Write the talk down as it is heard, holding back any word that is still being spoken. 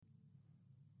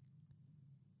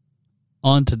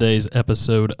On today's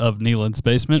episode of Neyland's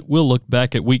Basement, we'll look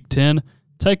back at Week 10,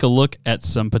 take a look at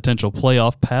some potential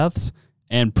playoff paths,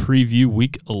 and preview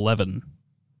Week 11.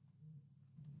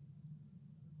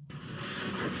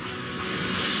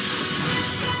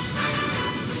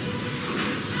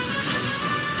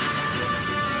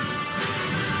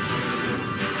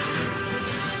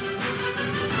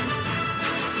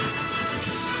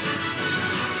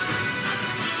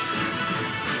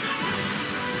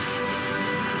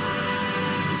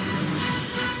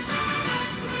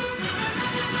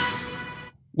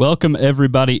 Welcome,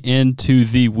 everybody, into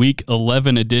the Week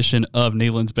 11 edition of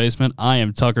Neyland's Basement. I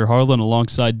am Tucker Harlan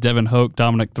alongside Devin Hoke,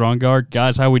 Dominic Throngard.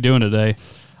 Guys, how are we doing today?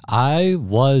 I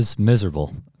was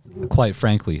miserable, quite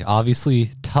frankly.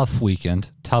 Obviously, tough weekend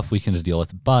to deal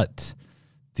with, but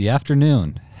the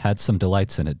afternoon had some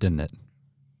delights in it, didn't it?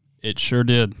 It sure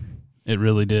did. It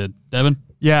really did. Devin?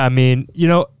 Yeah,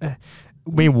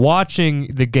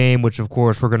 watching the game, which of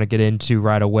course we're going to get into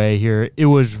right away here, it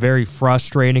was very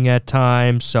frustrating at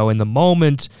times. So in the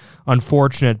moment,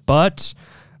 unfortunate. But,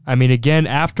 again,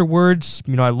 afterwards,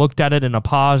 I looked at it in a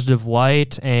positive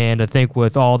light. And I think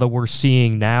with all that we're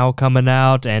seeing now coming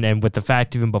out and with the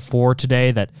fact even before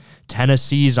today that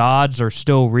Tennessee's odds are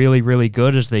still really, really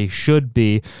good as they should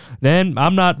be, then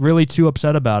I'm not really too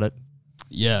upset about it.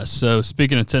 Yeah, so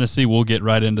speaking of Tennessee, we'll get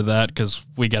right into that because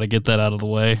we got to get that out of the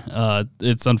way.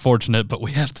 It's unfortunate, but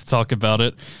we have to talk about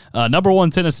it. Number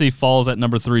 1, Tennessee falls at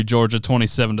number 3, Georgia,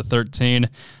 27-13.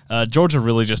 Georgia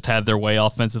really just had their way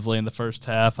offensively in the first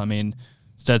half.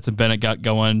 Stetson Bennett got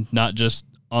going, not just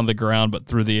on the ground, but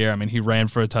through the air. He ran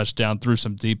for a touchdown, threw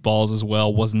some deep balls as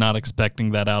well. Was not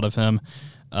expecting that out of him.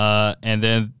 And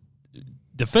then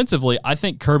defensively, I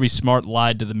think Kirby Smart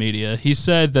lied to the media. He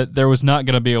said that there was not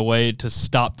going to be a way to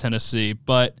stop Tennessee,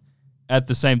 but at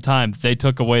the same time, they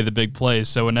took away the big plays.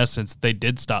 So in essence, they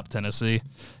did stop Tennessee.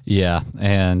 Yeah,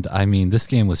 and this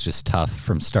game was just tough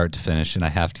from start to finish, and I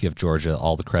have to give Georgia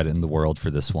all the credit in the world for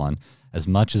this one. As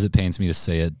much as it pains me to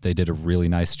say it, they did a really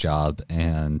nice job,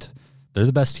 and they're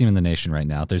the best team in the nation right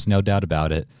now. There's no doubt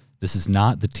about it. This is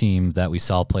not the team that we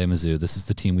saw play Mizzou. This is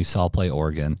the team we saw play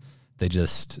Oregon.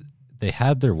 They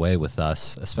had their way with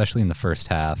us, especially in the first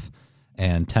half.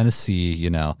 And Tennessee,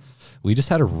 we just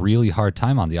had a really hard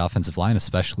time on the offensive line,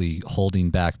 especially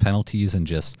holding back penalties and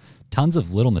just tons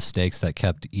of little mistakes that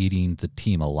kept eating the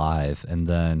team alive. And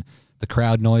then the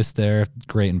crowd noise there,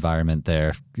 great environment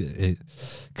there. It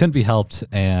couldn't be helped.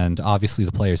 And obviously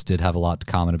the players did have a lot to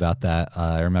comment about that.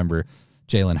 I remember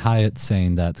Jalen Hyatt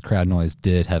saying that the crowd noise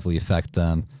did heavily affect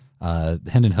them.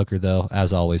 Hendon Hooker, though,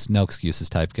 as always, no excuses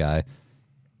type guy.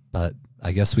 But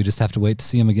I guess we just have to wait to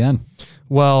see him again.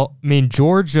 Well,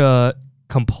 Georgia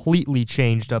completely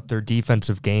changed up their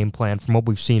defensive game plan from what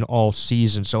we've seen all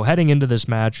season. So heading into this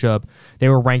matchup, they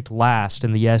were ranked last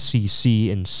in the SEC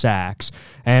in sacks.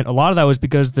 And a lot of that was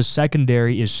because the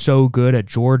secondary is so good at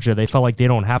Georgia. They felt like they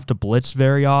don't have to blitz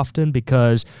very often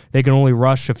because they can only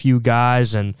rush a few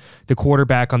guys, and the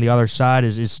quarterback on the other side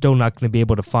is still not going to be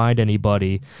able to find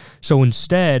anybody. So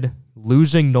instead,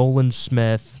 losing Nolan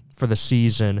Smith for the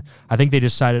season, I think they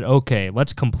decided, okay,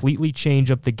 let's completely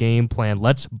change up the game plan.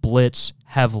 Let's blitz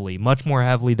heavily, much more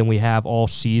heavily than we have all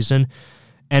season.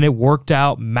 And it worked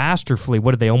out masterfully.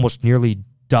 What did they almost nearly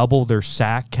double their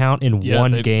sack count in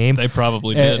one game? They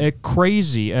probably did.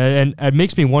 Crazy. And it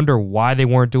makes me wonder why they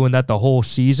weren't doing that the whole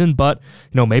season. But,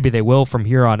 maybe they will from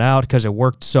here on out because it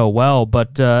worked so well.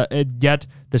 But yet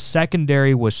the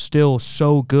secondary was still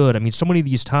so good. So many of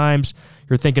these times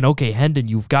you're thinking, okay, Hendon,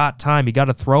 you've got time, you got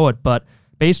to throw it. But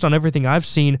based on everything I've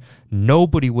seen,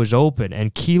 nobody was open.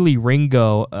 And Kelee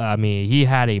Ringo, he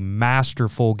had a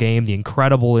masterful game, the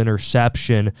incredible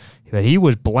interception. But he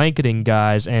was blanketing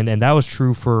guys, and that was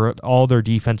true for all their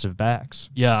defensive backs.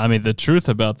 Yeah, the truth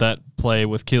about that play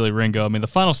with Kelee Ringo, the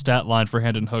final stat line for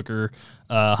Hendon Hooker,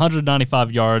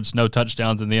 195 yards, no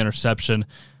touchdowns, and the interception.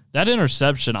 That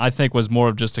interception, I think, was more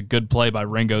of just a good play by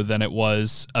Ringo than it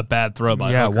was a bad throw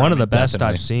by Hooker. Yeah, one of the best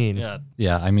definitely. I've seen.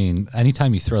 Yeah,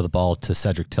 anytime you throw the ball to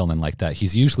Cedric Tillman like that,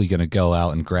 he's usually going to go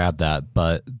out and grab that,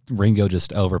 but Ringo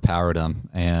just overpowered him,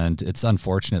 and it's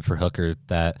unfortunate for Hooker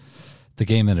that the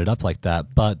game ended up like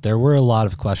that, but there were a lot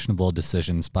of questionable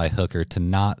decisions by Hooker to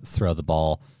not throw the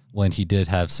ball when he did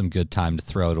have some good time to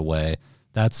throw it away.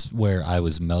 That's where I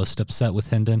was most upset with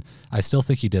Hendon. I still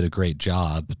think he did a great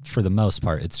job for the most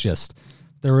part. It's just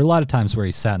there were a lot of times where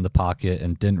he sat in the pocket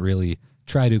and didn't really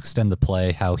try to extend the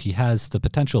play how he has the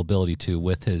potential ability to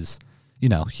with his,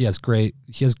 he has great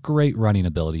running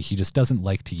ability. He just doesn't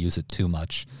like to use it too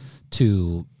much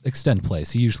to extend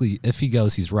plays. He usually, if he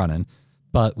goes, he's running,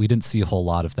 but we didn't see a whole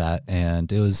lot of that, and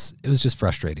it was just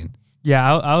frustrating.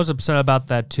 Yeah, I was upset about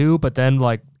that too, but then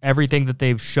like everything that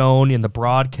they've shown in the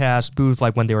broadcast booth,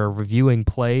 like when they were reviewing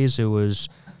plays, it was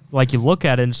like you look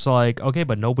at it and it's like, okay,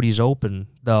 but nobody's open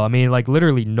though. I mean, like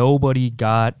literally nobody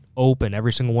got open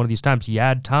every single one of these times. He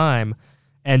had time,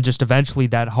 and just eventually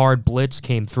that hard blitz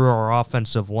came through our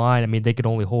offensive line. I mean, they could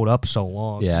only hold up so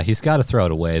long. Yeah, he's got to throw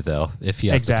it away though if he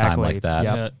has the time like that.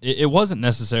 Yep. Yeah, it wasn't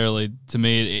necessarily, to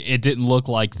me, it didn't look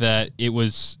like that. He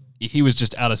was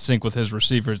just out of sync with his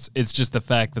receivers. It's just the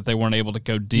fact that they weren't able to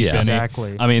go deep. Yeah,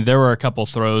 exactly. I mean, there were a couple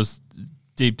throws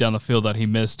deep down the field that he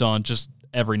missed on just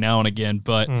every now and again,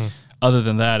 but other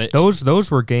than that, those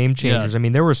were game changers. Yeah. I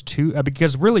mean, there was two,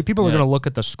 because really people are Yeah. going to look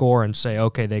at the score and say,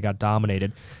 okay, they got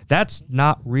dominated. That's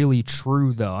not really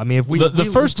true, though. I mean, if we the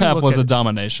first half look was at a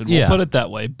domination. We'll Yeah. put it that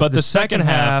way. But the second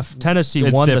half, Tennessee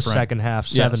it's won the different. second half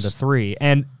Yes.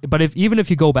 7-3. But even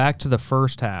if you go back to the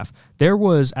first half, there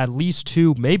was at least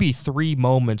 2, maybe 3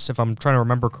 moments, if I'm trying to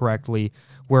remember correctly,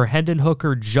 where Hendon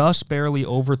Hooker just barely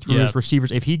overthrew Yeah. his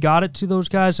receivers. If he got it to those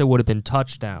guys, it would have been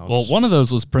touchdowns. Well, one of those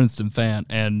was Princeton Fant,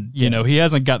 and you know he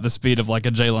hasn't got the speed of like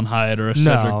a Jalen Hyatt or a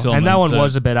Cedric Tillman. And that one so-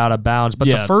 was a bit out of bounds. But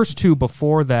Yeah. the first 2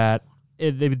 before that,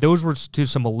 those were to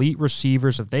some elite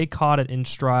receivers. If they caught it in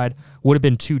stride, would have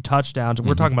been 2 touchdowns. And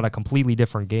we're talking about a completely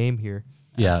different game here.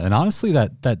 Yeah, and honestly,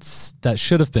 that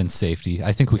should have been safety.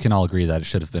 I think we can all agree that it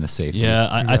should have been a safety. Yeah,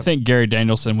 I think Gary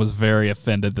Danielson was very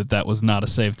offended that was not a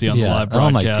safety on the live broadcast. Oh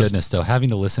my goodness, though, having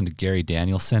to listen to Gary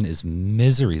Danielson is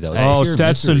misery, though. It's Oh, pure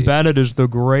Stetson misery. Bennett is the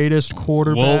greatest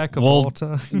quarterback of all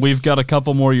time. We've got a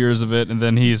couple more years of it, and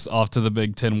then he's off to the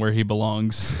Big Ten where he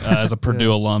belongs as a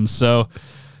Purdue alum. So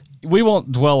we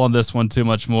won't dwell on this one too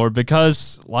much more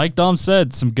because, like Dom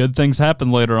said, some good things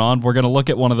happened later on. We're going to look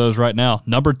at one of those right now.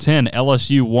 Number 10,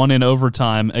 LSU won in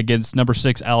overtime against number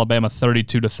 6, Alabama,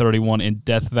 32-31 in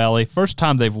Death Valley. First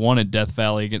time they've won in Death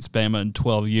Valley against Bama in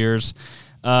 12 years.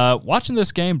 Watching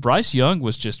this game, Bryce Young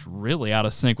was just really out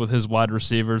of sync with his wide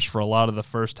receivers for a lot of the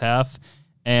first half.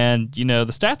 And, you know,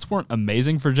 the stats weren't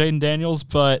amazing for Jaden Daniels,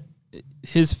 but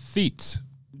his feet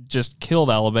just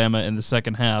killed Alabama in the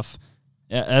second half.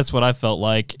 That's what I felt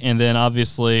like. And then,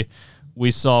 obviously,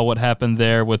 we saw what happened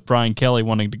there with Brian Kelly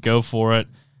wanting to go for it,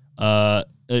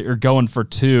 or going for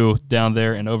 2 down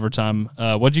there in overtime.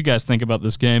 What do you guys think about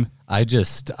this game?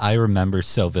 I remember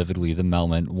so vividly the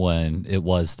moment when it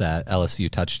was that LSU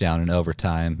touchdown in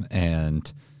overtime,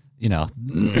 and you know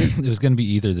it was going to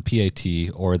be either the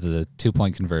PAT or the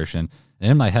 2-point conversion. And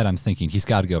in my head, I'm thinking he's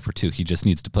got to go for 2. He just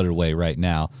needs to put it away right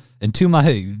now. And to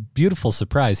my beautiful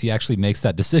surprise, he actually makes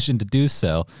that decision to do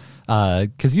so.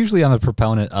 Because usually I'm a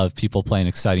proponent of people playing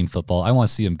exciting football. I want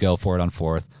to see him go for it on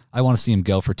 4th. I want to see him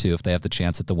go for 2 if they have the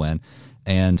chance at the win.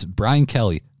 And Brian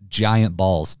Kelly, giant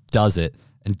balls, does it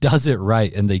and does it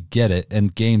right, and they get it,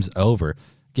 and game's over.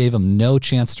 Gave him no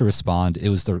chance to respond. It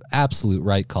was the absolute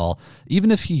right call.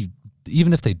 Even if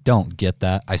they don't get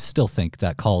that, I still think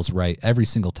that call is right every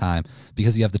single time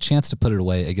because you have the chance to put it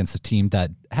away against a team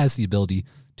that has the ability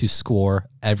to score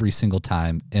every single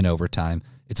time in overtime.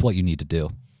 It's what you need to do.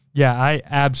 Yeah, I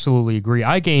absolutely agree.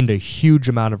 I gained a huge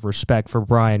amount of respect for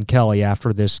Brian Kelly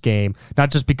after this game,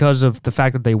 not just because of the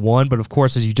fact that they won, but of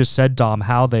course, as you just said, Dom,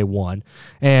 how they won.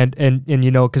 And you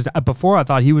know, because before I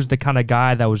thought he was the kind of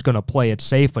guy that was going to play it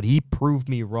safe, but he proved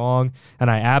me wrong,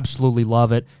 and I absolutely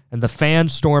love it. And the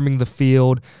fans storming the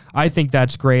field, I think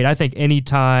that's great. I think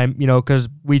anytime, you know, because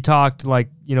we talked like,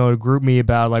 you know, to group me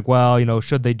about like, well, you know,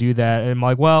 should they do that? And I'm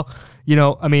like, well, you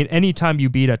know, I mean, anytime you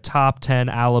beat a top 10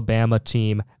 Alabama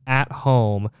team at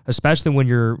home, especially when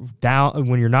you're down,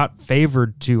 when you're not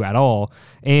favored to at all,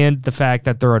 and the fact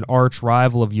that they're an arch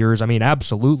rival of yours, I mean,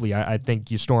 absolutely, I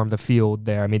think you storm the field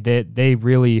there. I mean, they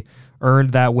really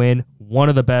earned that win. One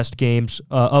of the best games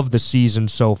of the season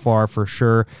so far, for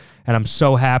sure. And I'm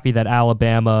so happy that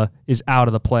Alabama is out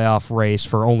of the playoff race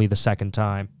for only the second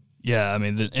time. Yeah, I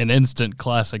mean, an instant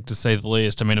classic to say the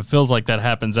least. I mean, it feels like that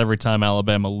happens every time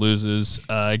Alabama loses,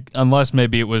 unless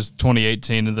maybe it was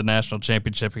 2018 in the national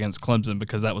championship against Clemson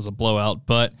because that was a blowout.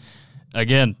 But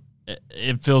again,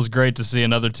 it feels great to see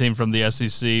another team from the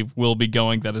SEC will be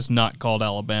going that is not called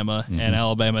Alabama, and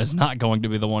Alabama is not going to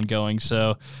be the one going.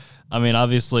 So, I mean,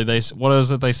 obviously, what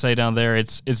is it they say down there?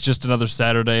 It's just another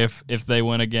Saturday if they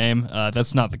win a game.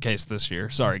 That's not the case this year.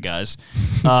 Sorry, guys.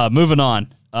 Moving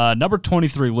on. Number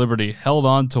 23, Liberty, held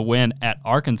on to win at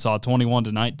Arkansas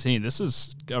 21-19. This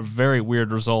is a very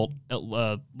weird result.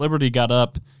 Liberty got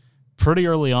up pretty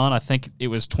early on. I think it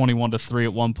was 21-3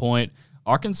 at one point.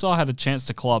 Arkansas had a chance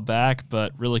to claw back,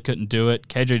 but really couldn't do it.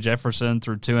 KJ Jefferson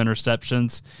threw 2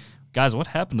 interceptions. Guys, what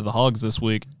happened to the Hogs this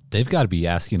week? They've got to be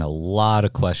asking a lot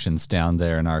of questions down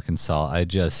there in Arkansas.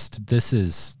 This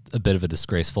is a bit of a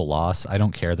disgraceful loss. I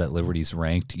don't care that Liberty's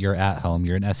ranked. You're at home.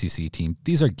 You're an SEC team.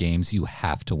 These are games you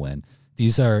have to win.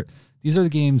 These are the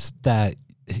games that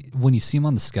when you see them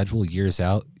on the schedule years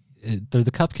out, they're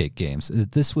the cupcake games.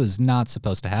 This was not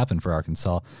supposed to happen for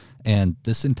Arkansas, and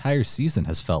this entire season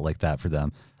has felt like that for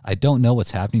them. I don't know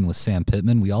what's happening with Sam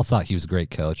Pittman. We all thought he was a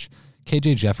great coach.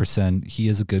 KJ Jefferson, he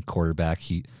is a good quarterback.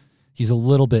 He's a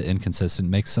little bit inconsistent,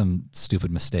 makes some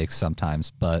stupid mistakes sometimes,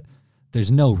 but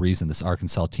there's no reason this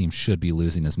Arkansas team should be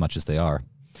losing as much as they are.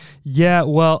 Yeah,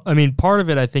 well, I mean, part of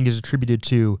it I think is attributed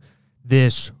to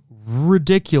this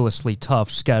ridiculously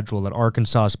tough schedule that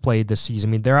Arkansas has played this season.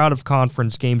 I mean, they're out of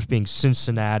conference games being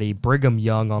Cincinnati, Brigham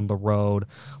Young on the road,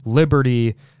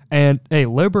 Liberty. And, hey,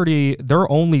 Liberty,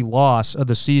 their only loss of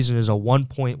the season is a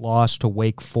 1-point loss to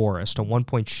Wake Forest, a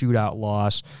 1-point shootout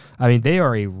loss. I mean, they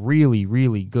are a really,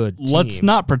 really good team. Let's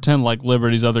not pretend like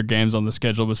Liberty's other games on the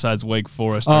schedule besides Wake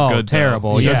Forest are good.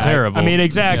 Terrible. Yeah, Yeah, terrible. I mean,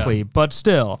 exactly. Yeah. But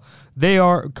still, they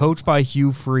are coached by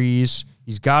Hugh Freeze.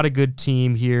 He's got a good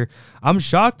team here. I'm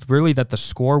shocked, really, that the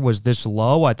score was this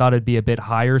low. I thought it'd be a bit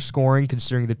higher scoring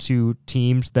considering the two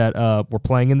teams that were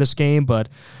playing in this game. But,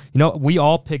 you know, we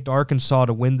all picked Arkansas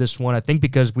to win this one, I think,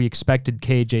 because we expected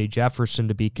KJ Jefferson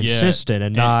to be consistent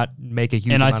and not make a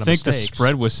huge amount of mistakes. And I think the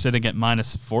spread was sitting at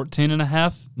minus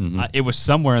 14.5. Mm-hmm. It was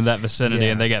somewhere in that vicinity,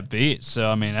 and they got beat. So,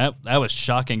 I mean, that was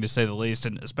shocking to say the least,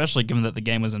 and especially given that the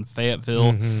game was in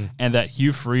Fayetteville and that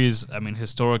Hugh Freeze, I mean,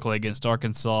 historically against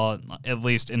Arkansas, at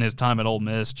least in his time at Ole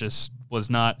Miss, just was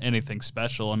not anything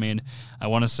special. I mean, I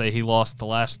want to say he lost the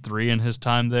last 3 in his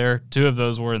time there. 2 of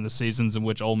those were in the seasons in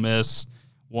which Ole Miss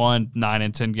won 9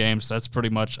 and 10 games. That's pretty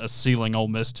much a ceiling Ole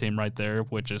Miss team right there,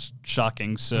 which is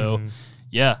shocking. So,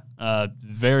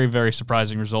 very, very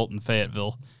surprising result in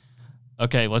Fayetteville.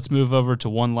 Okay, let's move over to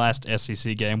one last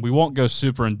SEC game. We won't go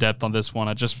super in-depth on this one.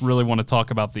 I just really want to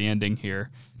talk about the ending here.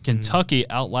 Kentucky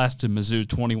outlasted Mizzou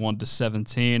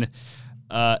 21-17.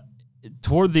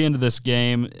 Toward the end of this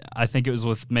game, I think it was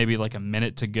with maybe like a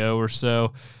minute to go or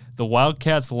so, the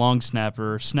Wildcats long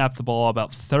snapper snapped the ball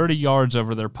about 30 yards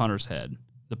over their punter's head.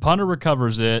 The punter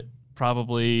recovers it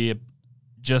probably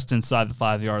just inside the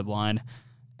 5-yard line,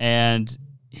 and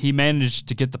he managed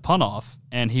to get the punt off,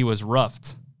 and he was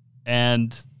roughed.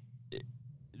 And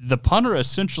the punter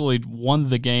essentially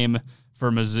won the game for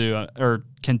Mizzou, or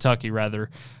Kentucky rather.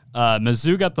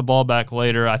 Mizzou got the ball back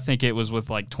later. I think it was with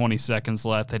like 20 seconds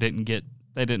left. They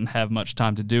didn't have much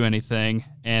time to do anything,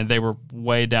 and they were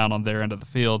way down on their end of the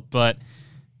field. But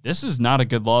this is not a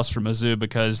good loss for Mizzou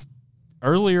because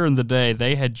earlier in the day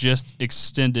they had just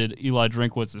extended Eli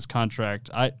Drinkwitz's contract.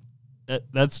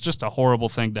 That's just a horrible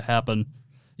thing to happen.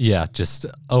 Yeah, just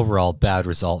overall bad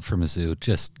result for Mizzou.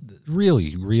 Just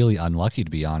really, really unlucky,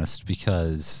 to be honest,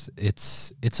 because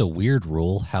it's a weird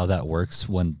rule how that works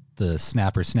when the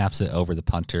snapper snaps it over the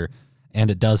punter and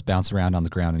it does bounce around on the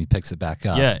ground and he picks it back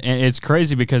up. Yeah, and it's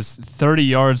crazy because 30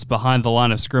 yards behind the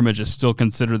line of scrimmage is still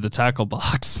considered the tackle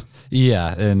box.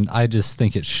 Yeah, and I just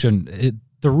think the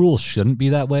rule shouldn't be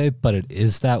that way, but it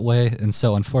is that way. And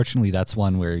so unfortunately, that's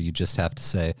one where you just have to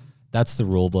say, that's the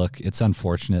rule book. It's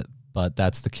unfortunate, but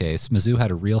that's the case. Mizzou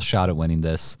had a real shot at winning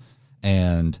this,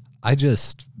 and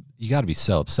you got to be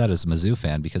so upset as a Mizzou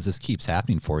fan because this keeps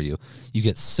happening for you. You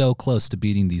get so close to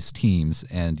beating these teams,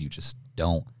 and you just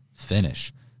don't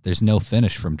finish. There's no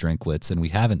finish from Drinkwitz, and we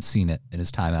haven't seen it in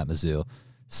his time at Mizzou.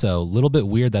 So a little bit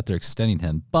weird that they're extending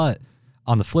him. But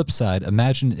on the flip side,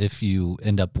 imagine if you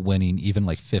end up winning even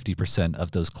like 50%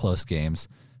 of those close games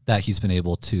that he's been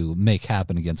able to make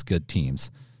happen against good teams.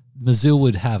 Mizzou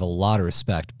would have a lot of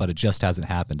respect, but it just hasn't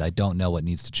happened. I don't know what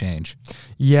needs to change.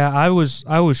 Yeah, I was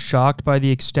shocked by the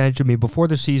extension. I mean, before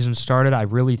the season started, I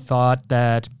really thought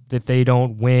that if they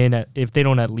don't win, if they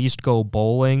don't at least go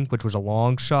bowling, which was a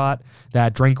long shot,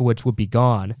 that Drinkowitz would be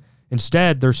gone.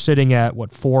 Instead, they're sitting at,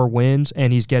 4 wins,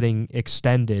 and he's getting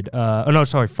extended.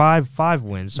 5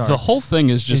 wins. Sorry. The whole thing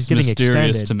is just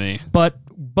mysterious extended. To me.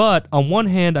 But on one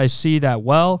hand, I see that,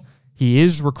 he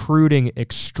is recruiting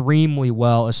extremely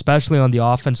well, especially on the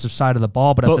offensive side of the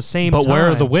ball. But at the same time... But where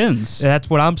are the wins? That's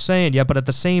what I'm saying. Yeah, but at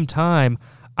the same time,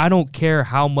 I don't care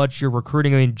how much you're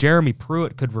recruiting. I mean, Jeremy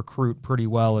Pruitt could recruit pretty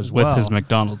well as well. With his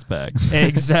McDonald's bags.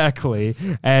 Exactly.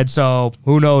 And so,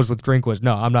 who knows with Drinkwitz?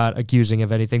 No, I'm not accusing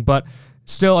of anything. But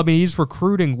still, I mean, he's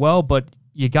recruiting well, but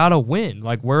you got to win.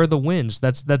 Like, where are the wins?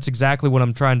 That's exactly what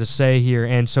I'm trying to say here.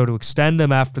 And so to extend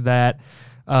him after that...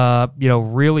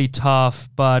 Really tough.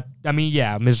 But, I mean,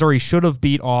 yeah, Missouri should have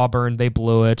beat Auburn. They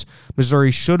blew it.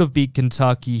 Missouri should have beat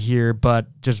Kentucky here, but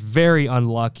just very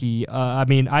unlucky.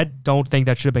 I don't think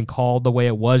that should have been called the way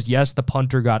it was. Yes, the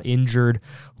punter got injured,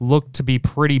 looked to be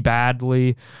pretty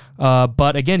badly.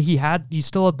 But, again, he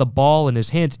still had the ball in his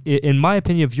hands. In my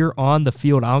opinion, if you're on the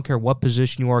field, I don't care what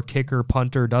position you are, kicker,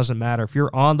 punter, doesn't matter. If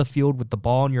you're on the field with the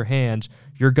ball in your hands,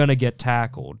 you're going to get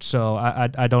tackled. So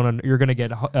you're going to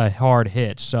get a hard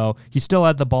hit. So he still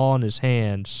had the ball in his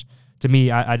hands. To me,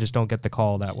 I just don't get the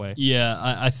call that way. Yeah,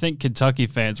 I think Kentucky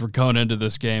fans were going into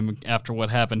this game after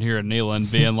what happened here in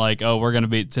Neyland being like, oh, we're going to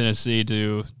beat Tennessee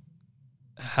to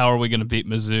how are we going to beat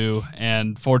Mizzou?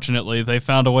 And fortunately, they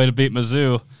found a way to beat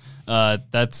Mizzou.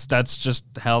 That's just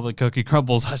how the cookie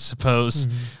crumbles, I suppose.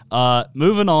 Mm-hmm.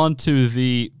 Moving on to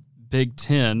the Big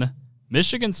Ten,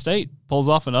 Michigan State pulls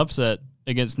off an upset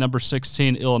against number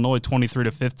 16 Illinois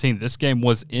 23-15. This game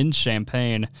was in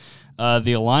Champaign.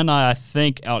 The Illini, I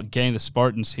think, outgained the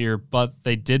Spartans here, but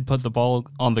they did put the ball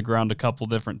on the ground a couple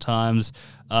different times.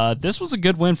 This was a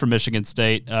good win for Michigan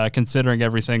State, considering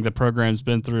everything the program's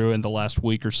been through in the last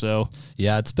week or so.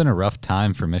 Yeah, it's been a rough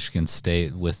time for Michigan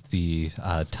State with the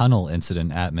tunnel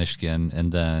incident at Michigan,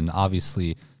 and then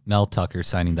obviously Mel Tucker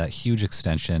signing that huge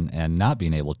extension and not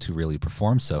being able to really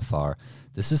perform so far.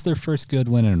 This is their first good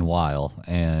win in a while,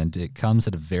 and it comes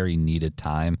at a very needed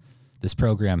time. This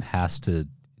program have to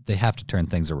turn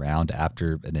things around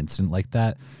after an incident like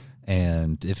that.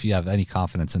 And if you have any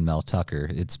confidence in Mel Tucker,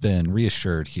 it's been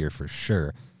reassured here for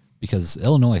sure, because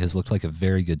Illinois has looked like a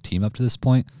very good team up to this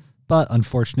point. But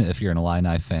unfortunate if you're an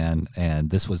Illini fan and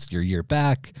this was your year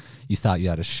back, you thought you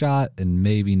had a shot, and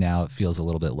maybe now it feels a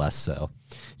little bit less so.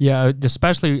 Yeah,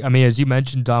 especially, as you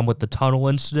mentioned, Dom, with the tunnel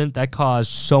incident, that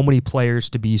caused so many players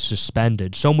to be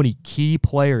suspended, so many key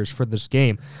players for this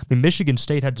game. Michigan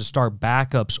State had to start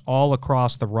backups all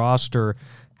across the roster,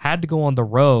 had to go on the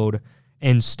road,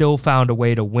 and still found a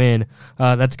way to win.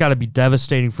 That's got to be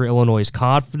devastating for Illinois'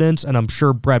 confidence, and I'm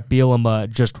sure Brett Bielema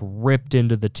just ripped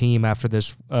into the team after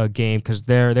this game, because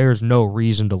there's no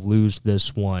reason to lose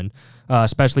this one,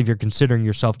 especially if you're considering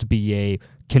yourself to be a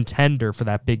contender for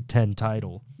that Big Ten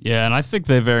title. Yeah, and I think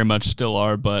they very much still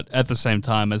are, but at the same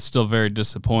time, it's still very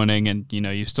disappointing, and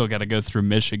you still got to go through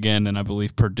Michigan, and I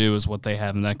believe Purdue is what they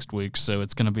have next week, so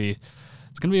it's going to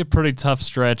be a pretty tough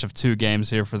stretch of 2 games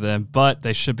here for them, but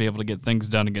they should be able to get things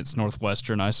done against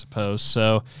Northwestern, I suppose.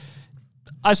 So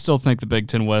I still think the Big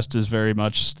Ten West is very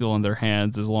much still in their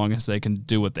hands as long as they can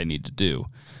do what they need to do.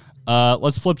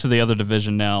 Let's flip to the other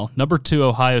division now. Number 2,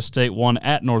 Ohio State won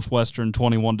at Northwestern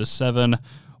 21-7.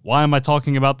 Why am I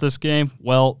talking about this game?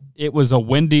 Well, it was a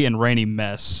windy and rainy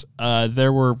mess.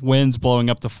 There were winds blowing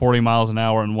up to 40 miles an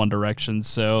hour in one direction,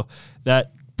 so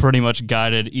that pretty much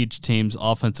guided each team's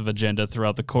offensive agenda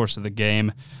throughout the course of the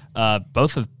game.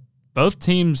 Both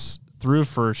teams threw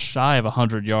for shy of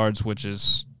 100 yards, which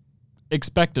is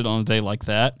expected on a day like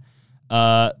that.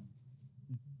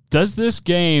 Does this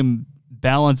game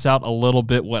balance out a little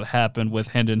bit what happened with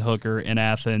Hendon Hooker in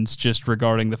Athens, just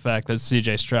regarding the fact that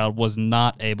C.J. Stroud was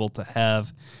not able to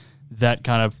have that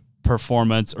kind of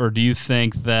performance, or do you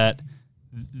think that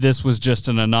this was just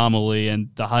an anomaly and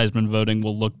the Heisman voting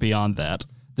will look beyond that?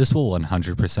 This will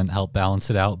 100% help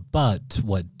balance it out, but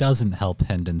what doesn't help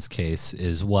Hendon's case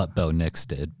is what Bo Nix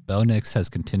did. Bo Nix has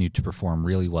continued to perform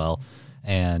really well,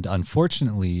 and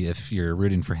unfortunately, if you're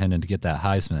rooting for Hendon to get that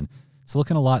Heisman, it's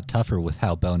looking a lot tougher with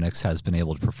how Bo Nix has been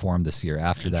able to perform this year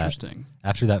after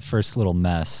that first little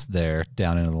mess there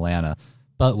down in Atlanta.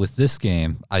 But with this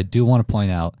game, I do want to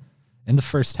point out, in the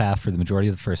first half, for the majority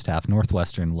of the first half,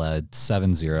 Northwestern led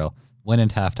 7-0, went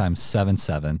into halftime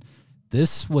 7-7.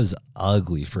 This was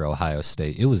ugly for Ohio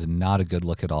State. It was not a good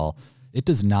look at all. It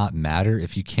does not matter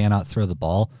if you cannot throw the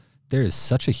ball. There is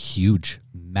such a huge,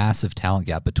 massive talent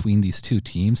gap between these two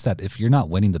teams that if you're not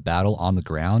winning the battle on the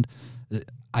ground,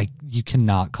 you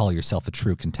cannot call yourself a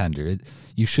true contender.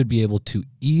 You should be able to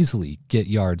easily get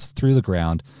yards through the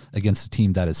ground against a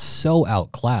team that is so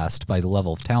outclassed by the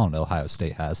level of talent Ohio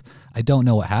State has. I don't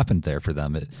know what happened there for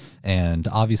them. And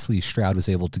obviously Stroud was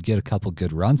able to get a couple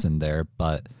good runs in there,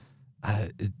 but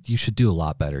you should do a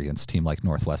lot better against a team like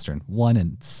Northwestern.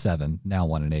 1-7, now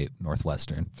 1-8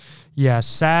 Northwestern. Yeah,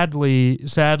 sadly,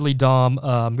 Dom,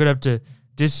 I'm going to have to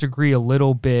disagree a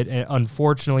little bit.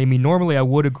 Unfortunately, normally I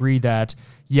would agree that,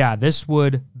 yeah, this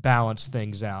would balance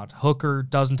things out. Hooker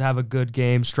doesn't have a good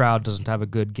game. Stroud doesn't have a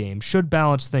good game. Should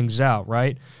balance things out,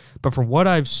 right? But from what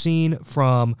I've seen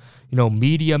from,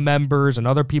 media members and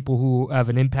other people who have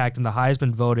an impact in the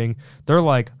Heisman voting, they're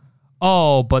like,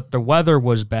 oh, but the weather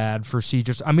was bad for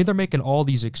CJ. I mean, they're making all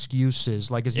these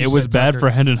excuses. Like, as you It was said, bad Tucker, for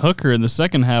Hendon Hooker in the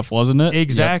second half, wasn't it?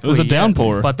 Exactly. It was a yeah.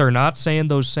 downpour. But they're not saying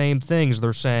those same things.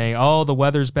 They're saying, oh, the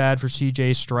weather's bad for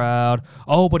CJ Stroud.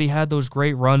 Oh, but he had those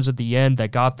great runs at the end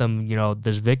that got them,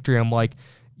 this victory. I'm like,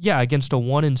 yeah, against a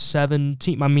 1-7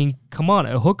 team. I mean, come on.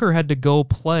 Hooker had to go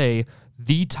play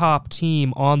the top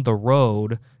team on the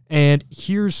road, and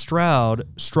here's Stroud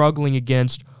struggling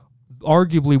against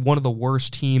arguably one of the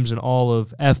worst teams in all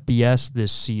of FBS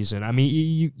this season. I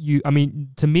mean,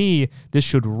 to me, this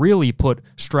should really put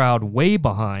Stroud way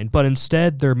behind, but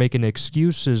instead they're making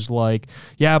excuses like,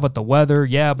 yeah, but the weather,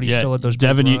 yeah, but he still had those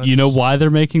Devin, big runs. you know why they're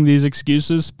making these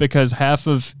excuses? Because half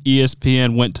of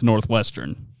ESPN went to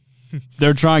Northwestern.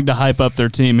 They're trying to hype up their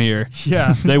team here.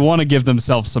 Yeah. They want to give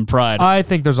themselves some pride. I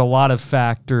think there's a lot of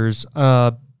factors.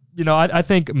 I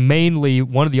think mainly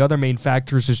one of the other main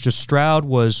factors is just Stroud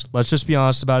was, let's just be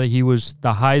honest about it, he was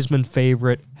the Heisman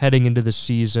favorite heading into the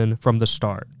season from the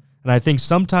start. And I think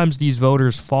sometimes these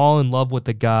voters fall in love with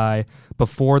the guy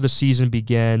before the season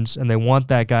begins, and they want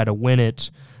that guy to win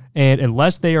it. And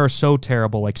unless they are so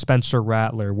terrible, like Spencer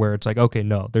Rattler, where it's like, okay,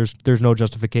 no, there's no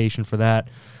justification for that.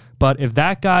 But if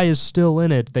that guy is still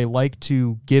in it, they like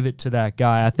to give it to that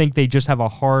guy. I think they just have a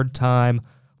hard time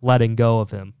letting go of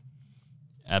him.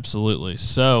 Absolutely.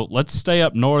 So let's stay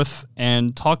up north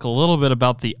and talk a little bit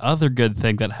about the other good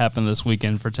thing that happened this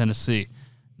weekend for Tennessee.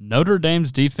 Notre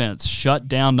Dame's defense shut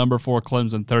down number 4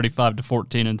 Clemson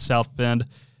 35-14 in South Bend.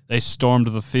 They stormed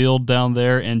the field down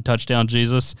there in Touchdown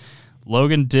Jesus.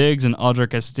 Logan Diggs and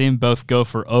Audric Estime both go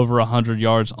for over 100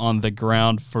 yards on the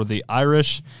ground for the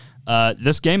Irish.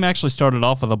 This game actually started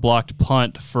off with a blocked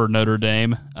punt for Notre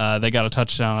Dame. They got a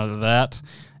touchdown out of that.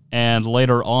 And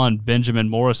later on, Benjamin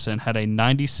Morrison had a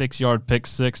 96-yard pick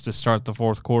six to start the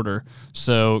fourth quarter.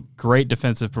 So great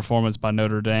defensive performance by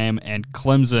Notre Dame, and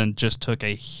Clemson just took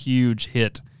a huge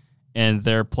hit in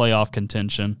their playoff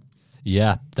contention.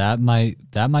 Yeah, that might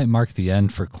mark the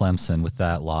end for Clemson with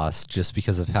that loss, just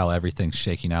because of how everything's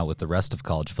shaking out with the rest of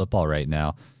college football right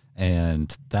now.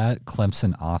 And that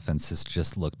Clemson offense has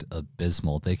just looked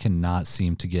abysmal. They cannot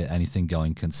seem to get anything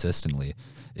going consistently.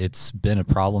 It's been a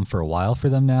problem for a while for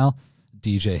them now.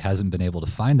 DJ hasn't been able to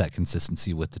find that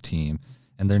consistency with the team,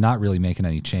 and they're not really making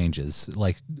any changes.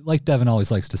 Like Devin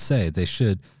always likes to say, they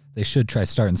should try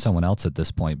starting someone else at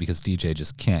this point because DJ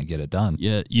just can't get it done.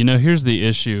 Yeah, here's the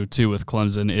issue, too, with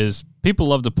Clemson is people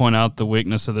love to point out the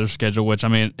weakness of their schedule, which, I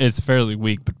mean, it's fairly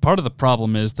weak. But part of the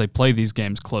problem is they play these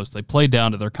games close. They play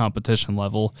down to their competition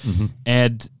level. Mm-hmm.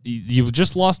 And you've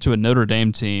just lost to a Notre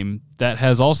Dame team that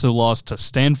has also lost to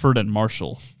Stanford and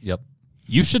Marshall. Yep.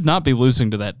 You should not be losing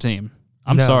to that team.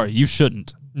 I'm sorry, you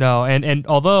shouldn't. No, and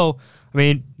although... I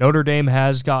mean, Notre Dame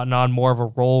has gotten on more of a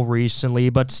roll recently,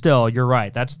 but still, you're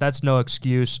right. That's no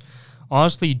excuse.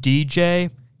 Honestly,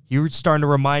 DJ, you're starting to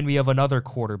remind me of another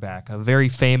quarterback, a very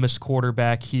famous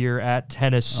quarterback here at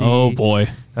Tennessee. Oh, boy.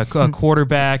 A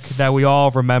quarterback that we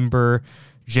all remember,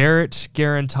 Jarrett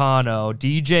Garantano.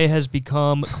 DJ has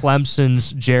become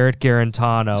Clemson's Jarrett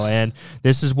Garantano, and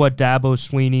this is what Dabo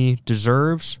Swinney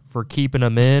deserves for keeping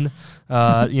him in.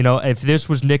 If this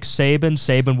was Nick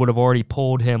Saban would have already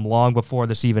pulled him long before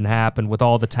this even happened with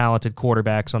all the talented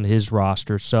quarterbacks on his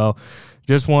roster. So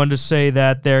just wanted to say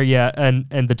that there, yeah.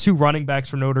 And the two running backs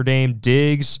for Notre Dame,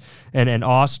 Diggs and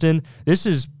Austin, this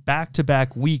is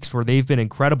back-to-back weeks where they've been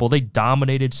incredible. They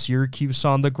dominated Syracuse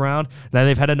on the ground. Now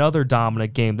they've had another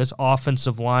dominant game. This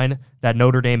offensive line that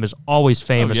Notre Dame is always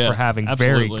famous for having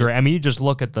very great. I mean, you just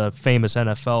look at the famous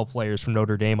NFL players from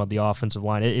Notre Dame on the offensive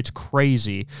line. It's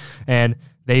crazy. And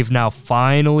they've now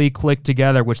finally clicked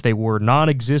together, which they were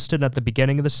non-existent at the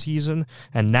beginning of the season.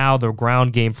 And now the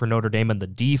ground game for Notre Dame and the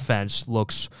defense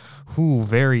looks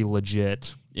very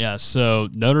legit. Yeah, so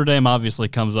Notre Dame obviously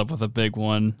comes up with a big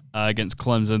one against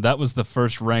Clemson. That was the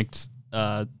first ranked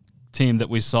team that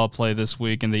we saw play this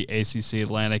week in the ACC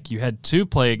Atlantic. You had two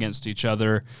play against each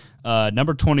other.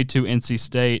 Number 22 NC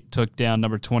State took down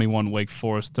number 21 Wake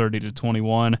Forest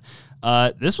 30-21.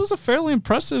 This was a fairly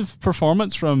impressive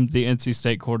performance from the NC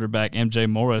State quarterback MJ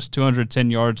Morris, 210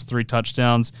 yards, 3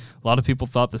 touchdowns. A lot of people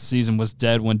thought the season was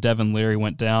dead when Devin Leary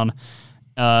went down.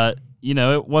 It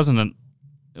wasn't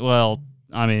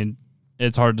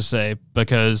it's hard to say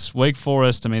because Wake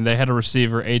Forest, they had a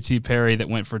receiver, A.T. Perry, that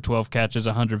went for 12 catches,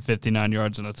 159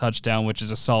 yards, and a touchdown, which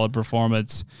is a solid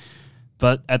performance.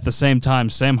 But at the same time,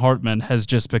 Sam Hartman has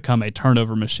just become a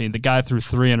turnover machine. The guy threw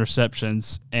 3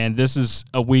 interceptions, and this is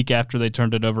a week after they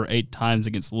turned it over 8 times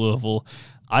against Louisville.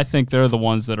 I think they're the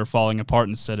ones that are falling apart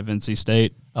instead of NC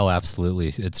State. Oh,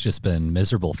 absolutely. It's just been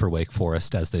miserable for Wake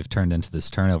Forest as they've turned into this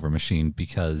turnover machine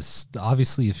because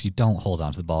obviously if you don't hold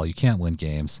on to the ball, you can't win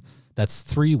games. That's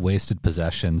 3 wasted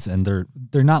possessions, and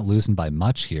they're not losing by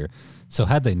much here. So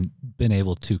had they been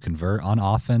able to convert on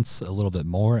offense a little bit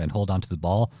more and hold on to the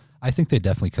ball, I think they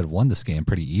definitely could have won this game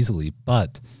pretty easily.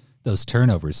 But those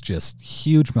turnovers, just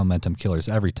huge momentum killers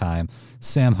every time.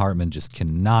 Sam Hartman just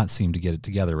cannot seem to get it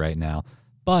together right now.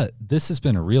 But this has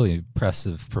been a really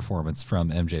impressive performance from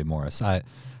MJ Morris. I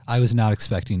was not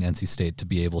expecting NC State to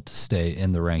be able to stay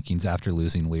in the rankings after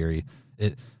losing Leary.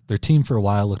 Their team for a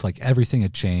while looked like everything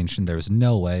had changed and there was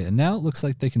no way. And now it looks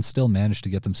like they can still manage to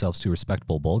get themselves to a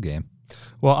respectable bowl game.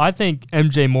 Well, I think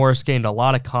MJ Morris gained a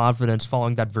lot of confidence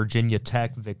following that Virginia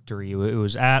Tech victory. It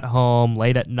was at home,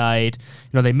 late at night.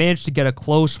 They managed to get a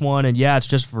close one, and yeah, it's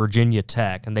just Virginia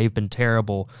Tech, and they've been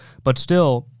terrible. But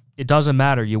still, it doesn't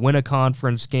matter. You win a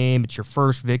conference game. It's your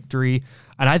first victory.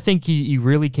 And I think he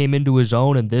really came into his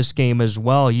own in this game as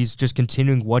well. He's just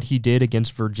continuing what he did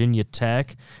against Virginia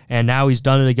Tech, and now he's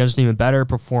done it against an even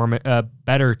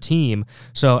better team.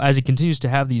 So as he continues to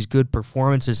have these good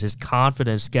performances, his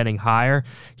confidence getting higher,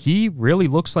 he really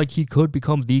looks like he could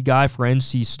become the guy for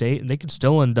NC State, and they could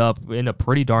still end up in a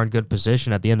pretty darn good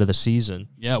position at the end of the season.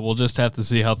 Yeah, we'll just have to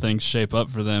see how things shape up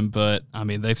for them. But, I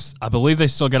mean, I believe they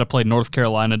still got to play North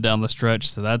Carolina down the stretch,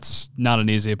 so that's not an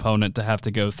easy opponent to have to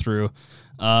go through.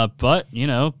 But,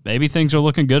 maybe things are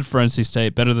looking good for NC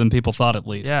State, better than people thought at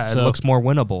least. Yeah, it looks more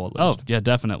winnable at least. Oh, yeah,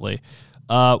 definitely.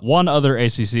 One other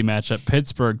ACC matchup,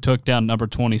 Pittsburgh took down number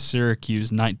 20 Syracuse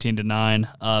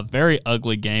 19-9. Very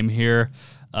ugly game here.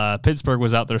 Pittsburgh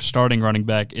was out there starting running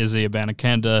back Izzy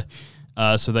Abanikanda,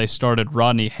 so they started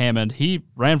Rodney Hammond. He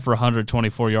ran for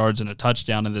 124 yards and a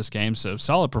touchdown in this game, so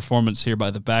solid performance here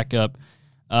by the backup.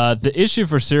 The issue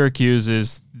for Syracuse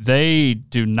is they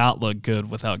do not look good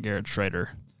without Garrett Schrader.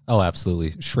 Oh,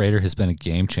 absolutely. Schrader has been a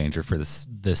game changer for this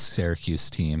Syracuse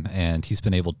team, and he's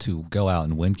been able to go out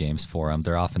and win games for them.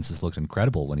 Their offense has looked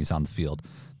incredible when he's on the field.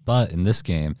 But in this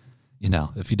game,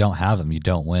 if you don't have him, you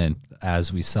don't win,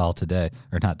 as we saw today,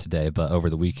 or not today, but over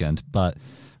the weekend. But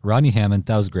Rodney Hammond,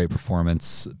 that was a great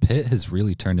performance. Pitt has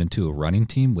really turned into a running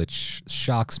team, which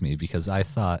shocks me because I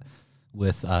thought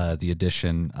with the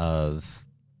addition of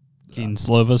Keaton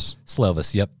Slovis.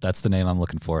 Slovis, yep, that's the name I'm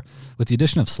looking for. With the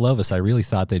addition of Slovis, I really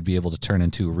thought they'd be able to turn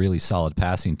into a really solid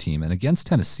passing team. And against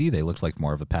Tennessee, they looked like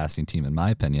more of a passing team, in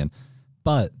my opinion.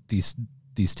 But these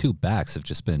 2 backs have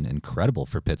just been incredible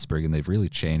for Pittsburgh, and they've really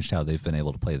changed how they've been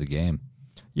able to play the game.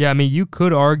 Yeah, I mean, you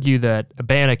could argue that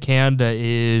Abanikanda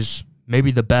is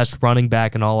maybe the best running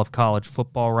back in all of college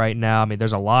football right now. I mean,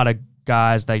 there's a lot of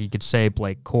guys that you could say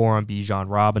Blake Corum, Bijan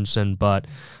Robinson, but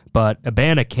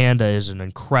Abanikanda is an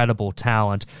incredible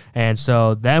talent. And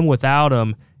so then without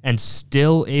him and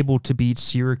still able to beat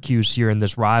Syracuse here in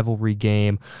this rivalry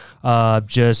game,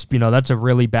 that's a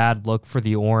really bad look for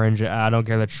the Orange. I don't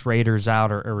care that Schrader's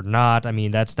out or not. I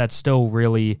mean, that's still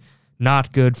really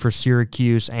not good for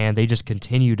Syracuse, and they just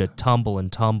continue to tumble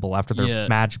after their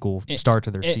magical start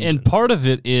to their season. And part of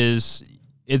it is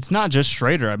it's not just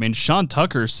Schrader. I mean, Sean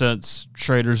Tucker, since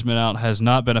Schrader's been out, has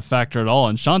not been a factor at all.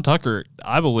 And Sean Tucker,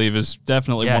 I believe, is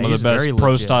definitely one of the best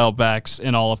pro-style backs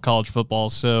in all of college football.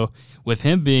 So with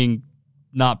him being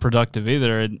not productive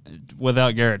either,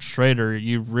 without Garrett Schrader,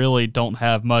 you really don't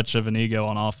have much of an ego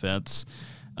on offense.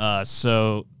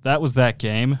 So that was that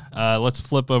game. Let's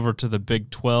flip over to the Big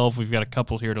 12. We've got a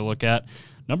couple here to look at.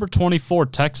 Number 24,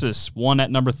 Texas, won at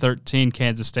number 13,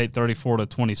 Kansas State,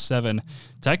 34-27.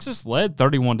 Texas led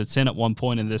 31-10 at one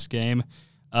point in this game.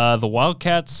 The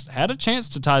Wildcats had a chance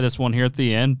to tie this one here at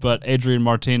the end, but Adrian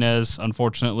Martinez,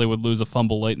 unfortunately, would lose a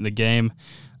fumble late in the game.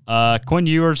 Quinn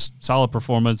Ewers, solid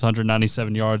performance,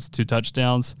 197 yards, 2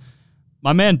 touchdowns.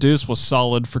 My man Deuce was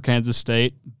solid for Kansas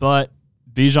State, but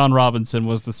Bijan Robinson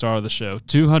was the star of the show.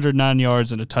 209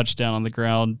 yards and a touchdown on the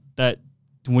ground.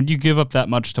 When you give up that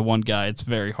much to one guy, it's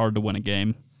very hard to win a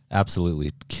game.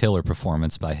 Absolutely. Killer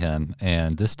performance by him.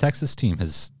 And this Texas team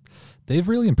they've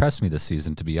really impressed me this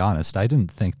season, to be honest. I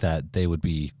didn't think that they would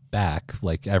be back,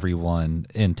 like everyone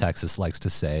in Texas likes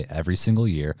to say, every single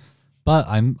year. But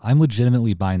I'm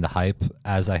legitimately buying the hype,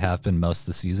 as I have been most of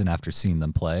the season after seeing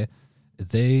them play.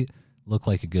 They look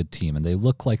like a good team, and they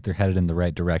look like they're headed in the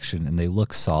right direction, and they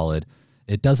look solid.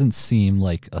 It doesn't seem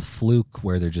like a fluke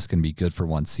where they're just going to be good for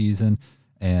one season.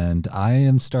 And I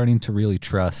am starting to really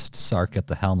trust Sark at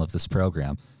the helm of this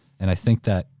program. And I think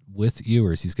that with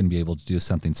Ewers, he's going to be able to do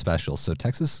something special. So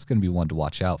Texas is going to be one to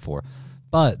watch out for.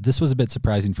 But this was a bit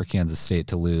surprising for Kansas State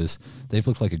to lose. They've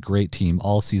looked like a great team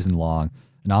all season long.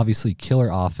 And obviously killer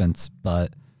offense,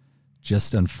 but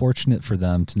just unfortunate for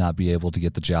them to not be able to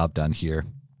get the job done here.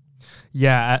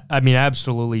 Yeah, I mean,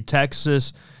 absolutely.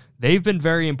 Texas, they've been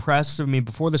very impressive. I mean,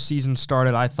 before the season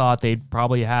started, I thought they'd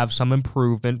probably have some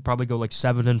improvement, probably go like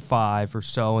 7-5 or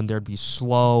so, and there'd be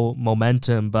slow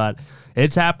momentum. But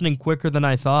it's happening quicker than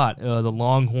I thought. The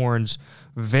Longhorns,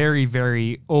 very,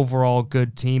 very overall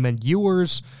good team, and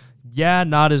Ewers, yeah,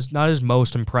 not his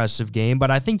most impressive game,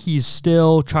 but I think he's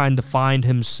still trying to find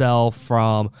himself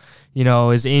from,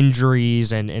 his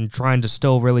injuries and trying to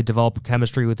still really develop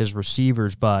chemistry with his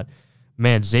receivers. But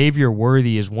man, Xavier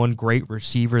Worthy is one great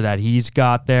receiver that he's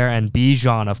got there, and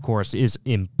Bijan, of course, is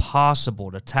impossible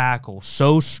to tackle.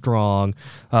 So strong,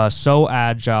 so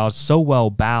agile, so well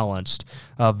balanced.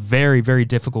 A very, very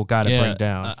difficult guy to bring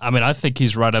down. I mean, I think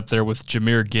he's right up there with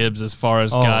Jahmyr Gibbs as far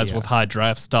as guys with high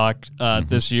draft stock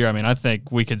this year. I mean, I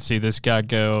think we could see this guy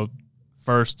go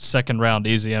first, second round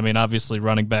easy. I mean, obviously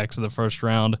running backs in the first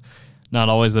round, not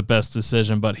always the best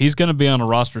decision, but he's going to be on a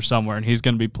roster somewhere, and he's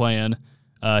going to be playing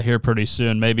here pretty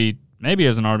soon. Maybe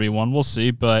as an RB1, we'll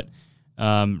see. But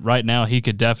right now, he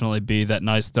could definitely be that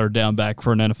nice third down back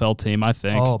for an NFL team, I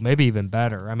think. Oh, maybe even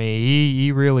better. I mean,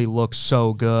 he really looks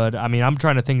so good. I mean, I'm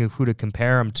trying to think of who to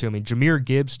compare him to. I mean, Jahmyr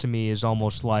Gibbs to me is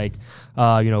almost like,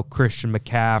 Christian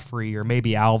McCaffrey or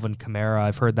maybe Alvin Kamara.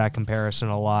 I've heard that comparison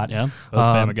a lot. Yeah, those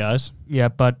Bama guys. Yeah,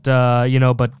 but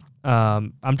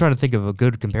I'm trying to think of a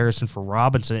good comparison for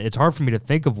Robinson. It's hard for me to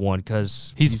think of one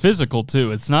because he's physical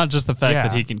too. It's not just the fact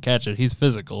that he can catch it. He's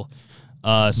physical.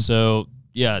 So,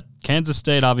 yeah, Kansas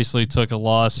State obviously took a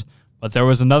loss, but there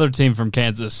was another team from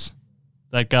Kansas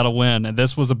that got a win, and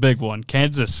this was a big one.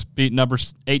 Kansas beat number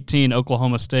 18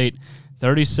 Oklahoma State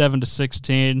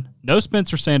 37-16. No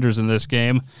Spencer Sanders in this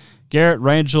game. Garrett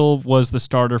Rangel was the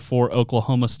starter for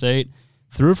Oklahoma State.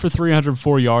 Threw for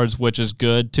 304 yards, which is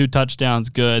good. 2 touchdowns,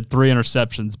 good. 3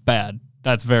 interceptions, bad.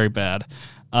 That's very bad.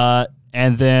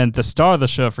 And then the star of the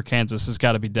show for Kansas has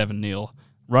got to be Devin Neal,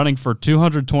 running for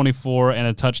 224 and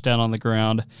a touchdown on the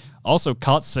ground. Also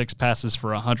caught 6 passes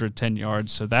for 110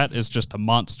 yards, so that is just a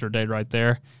monster day right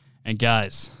there. And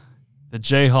guys, the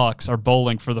Jayhawks are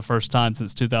bowling for the first time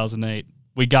since 2008.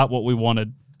 We got what we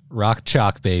wanted. Rock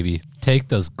chalk, baby. Take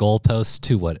those goalposts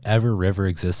to whatever river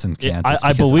exists in Kansas.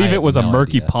 I believe it was a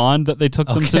murky pond that they took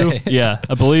them to. Yeah,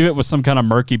 I believe it was some kind of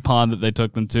murky pond that they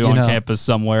took them to on campus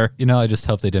somewhere. I just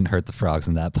hope they didn't hurt the frogs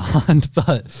in that pond.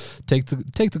 But take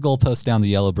the goalpost down the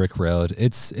yellow brick road.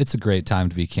 It's a great time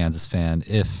to be a Kansas fan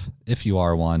if you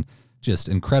are one. Just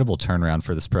incredible turnaround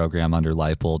for this program under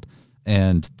Leipold.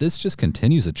 And this just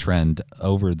continues a trend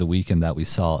over the weekend that we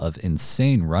saw of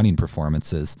insane running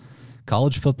performances.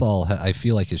 College football, I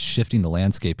feel like, is shifting the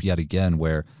landscape yet again,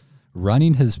 where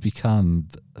running has become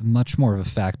much more of a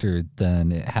factor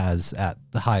than it has at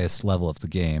the highest level of the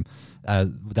game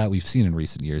that we've seen in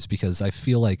recent years. Because I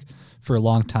feel like for a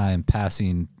long time,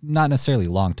 passing, not necessarily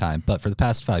a long time, but for the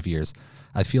past 5 years,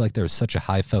 I feel like there was such a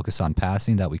high focus on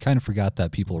passing that we kind of forgot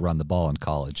that people run the ball in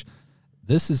college.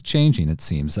 This is changing, it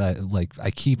seems.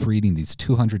 I keep reading these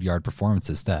 200-yard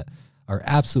performances that are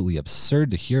absolutely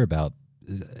absurd to hear about.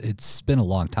 It's been a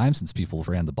long time since people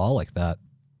ran the ball like that.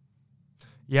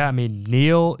 Yeah, I mean,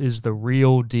 Neal is the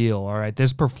real deal, all right?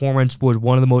 This performance was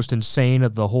one of the most insane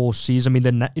of the whole season. I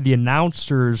mean, the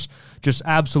announcers just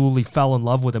absolutely fell in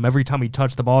love with him. Every time he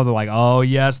touched the ball, they're like, oh,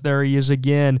 yes, there he is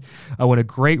again. When a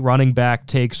great running back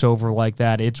takes over like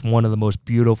that, it's one of the most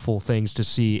beautiful things to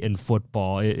see in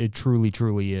football. It truly,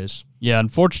 truly is. Yeah,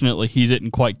 unfortunately, he didn't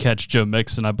quite catch Joe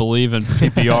Mixon. I believe in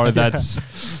PPR, that's,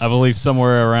 I believe,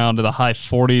 somewhere around the high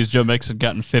 40s. Joe Mixon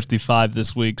gotten 55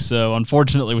 this week, so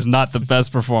unfortunately it was not the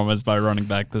best performance by running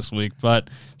back this week,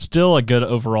 but still a good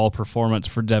overall performance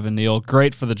for Devin Neal.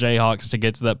 Great for the Jayhawks to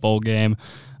get to that bowl game.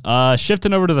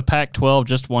 Shifting over to the Pac-12,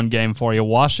 just one game for you.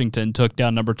 Washington took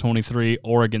down number 23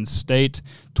 Oregon State,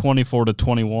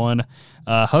 24-21.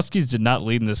 Huskies did not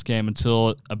lead in this game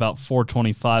until about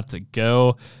 4:25 to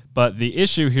go. But the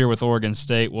issue here with Oregon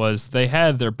State was they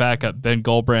had their backup Ben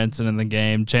Goldbranson in the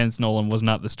game. Chance Nolan was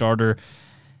not the starter.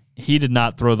 He did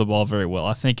not throw the ball very well.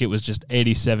 I think it was just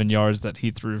 87 yards that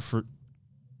he threw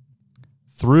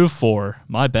for.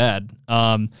 My bad.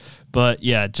 But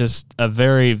yeah, just a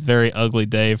very, very ugly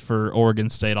day for Oregon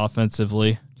State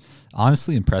offensively.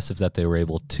 Honestly impressive that they were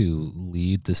able to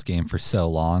lead this game for so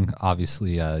long.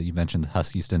 Obviously, you mentioned the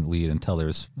Huskies didn't lead until there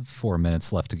was 4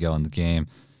 minutes left to go in the game.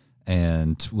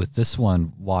 And with this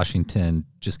one, Washington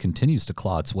just continues to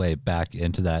claw its way back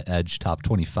into that edge top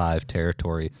 25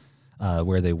 territory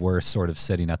where they were sort of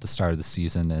sitting at the start of the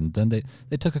season. And then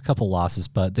they took a couple losses,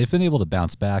 but they've been able to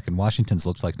bounce back, and Washington's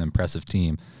looked like an impressive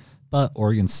team. But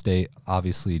Oregon State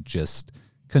obviously just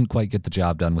couldn't quite get the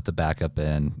job done with the backup,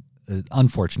 and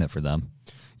unfortunate for them.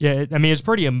 Yeah, I mean, it's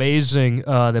pretty amazing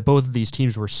that both of these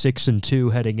teams were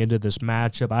 6-2 heading into this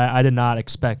matchup. I did not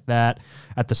expect that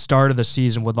at the start of the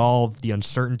season with all of the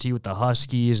uncertainty with the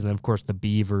Huskies and then, of course, the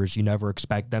Beavers. You never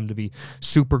expect them to be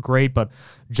super great, but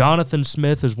Jonathan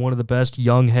Smith is one of the best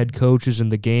young head coaches in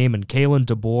the game, and Kalen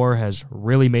DeBoer has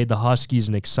really made the Huskies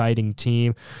an exciting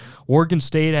team. Oregon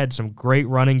State had some great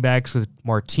running backs with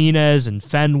Martinez and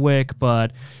Fenwick,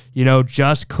 but,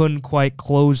 just couldn't quite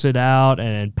close it out,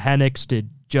 and Penix did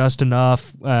just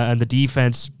enough, and the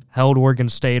defense held Oregon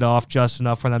State off just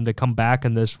enough for them to come back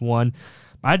in this one.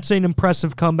 I'd say an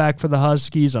impressive comeback for the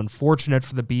Huskies. Unfortunate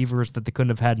for the Beavers that they couldn't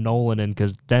have had Nolan in,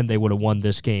 because then they would have won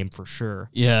this game for sure.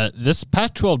 Yeah, this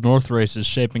Pac-12 North race is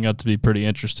shaping up to be pretty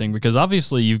interesting because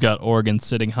obviously you've got Oregon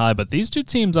sitting high, but these two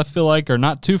teams I feel like are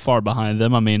not too far behind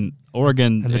them. I mean,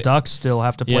 Oregon... And the Ducks still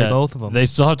have to play both of them. They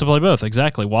still have to play both,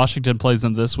 exactly. Washington plays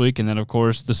them this week, and then, of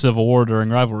course, the Civil War during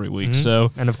rivalry week.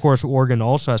 So, and, of course, Oregon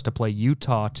also has to play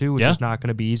Utah, too, which is not going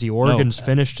to be easy. Oregon's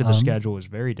finish to the schedule is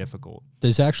very difficult.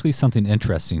 There's actually something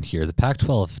interesting here. The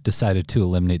Pac-12 decided to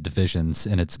eliminate divisions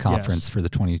in its conference for the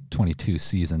 2022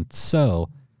 season. So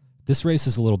this race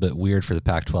is a little bit weird for the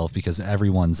Pac-12 because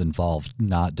everyone's involved,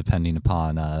 not depending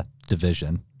upon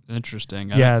division.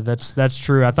 Interesting. Yeah, that's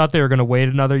true. I thought they were going to wait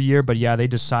another year, but they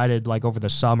decided over the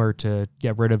summer to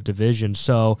get rid of division.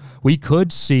 So we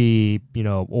could see,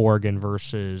 Oregon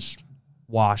versus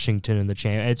Washington in the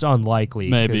championship. It's unlikely.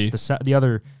 Maybe. The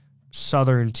other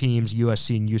Southern teams,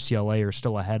 USC and UCLA, are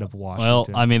still ahead of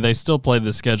Washington. Well, I mean, they still played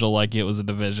the schedule like it was a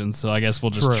division, so I guess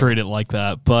we'll just treat it like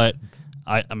that. But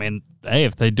I mean, hey,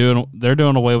 if they're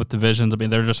doing away with divisions, I mean,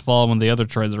 they're just following the other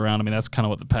trends around. I mean, that's kind of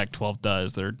what the Pac-12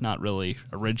 does. They're not really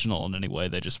original in any way.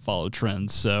 They just follow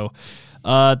trends. So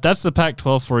that's the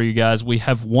Pac-12 for you guys. We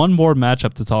have one more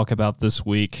matchup to talk about this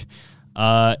week,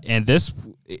 and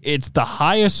it's the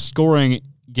highest scoring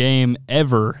game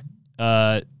ever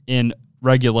in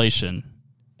regulation.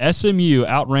 SMU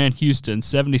outran Houston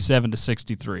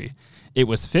 77-63. It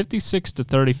was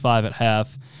 56-35 at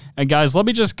half. And guys, let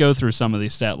me just go through some of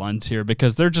these stat lines here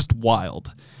because they're just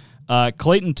wild.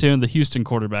 Clayton Tune, the Houston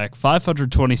quarterback,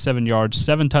 527 yards,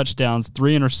 7 touchdowns,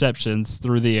 3 interceptions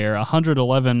through the air,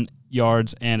 111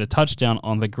 yards, and a touchdown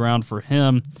on the ground for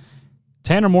him.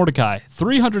 Tanner Mordecai,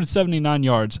 379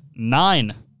 yards,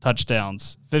 9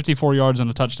 touchdowns, 54 yards and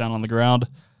a touchdown on the ground.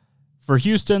 For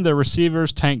Houston, their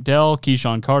receivers, Tank Dell,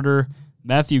 Keyshawn Carter,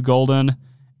 Matthew Golden,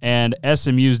 and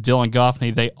SMU's Dylan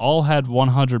Goffney, they all had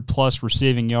 100-plus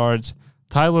receiving yards.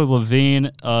 Tyler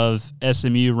Levine of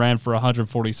SMU ran for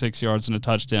 146 yards and a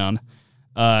touchdown.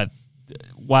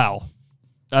 Wow.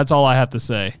 That's all I have to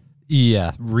say.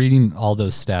 Yeah, reading all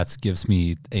those stats gives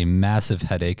me a massive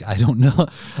headache. I don't know.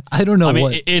 I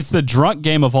mean, it's the drunk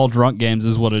game of all drunk games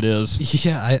is what it is.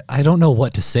 Yeah, I don't know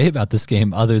what to say about this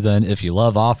game other than if you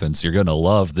love offense, you're going to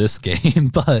love this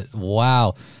game. But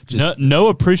wow. No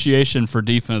appreciation for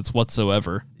defense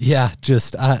whatsoever. Yeah,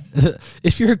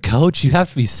 if you're a coach, you have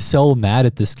to be so mad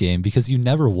at this game because you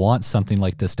never want something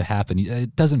like this to happen.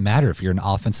 It doesn't matter if you're an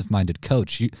offensive-minded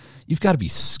coach. You've got to be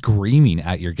screaming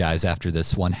at your guys after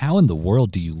this one. How in the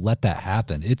world do you let that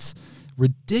happen? It's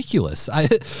ridiculous. I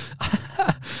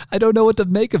don't know what to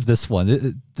make of this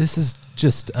one. This is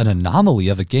just an anomaly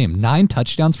of a game. 9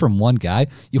 touchdowns from one guy.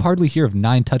 You hardly hear of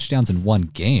 9 touchdowns in one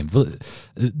game.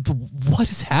 What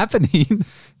is happening?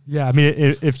 Yeah, I mean,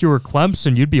 if you were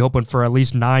Clemson, you'd be hoping for at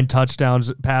least 9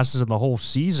 touchdowns passes in the whole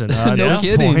season. No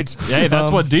kidding. Yeah, that's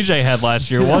what DJ had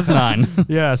last year, was 9.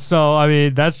 Yeah, so, I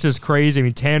mean, that's just crazy. I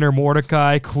mean, Tanner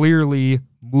Mordecai clearly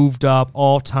moved up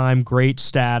all-time great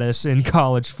status in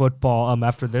college football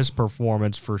after this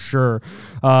performance for sure.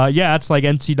 It's like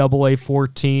NCAA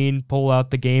 14, pull out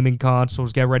the gaming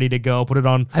consoles, get ready to go, put it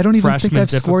on I don't even think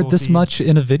I've scored this much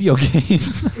in a video game.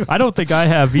 I don't think I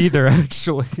have either,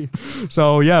 actually.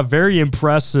 So, yeah, very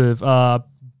impressive.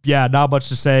 Not much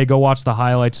to say. Go watch the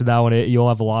highlights of that one. You'll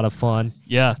have a lot of fun.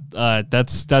 Yeah,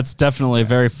 that's definitely a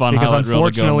very fun because highlight reel to go and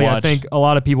unfortunately, watch. I think a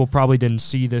lot of people probably didn't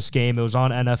see this game. It was on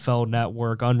NFL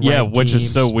Network, unranked which teams.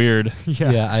 is so weird.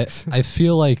 Yeah, I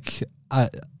feel like I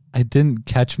didn't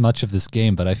catch much of this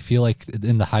game, but I feel like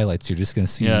in the highlights you're just going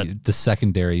to see the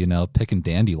secondary, picking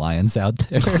dandelions out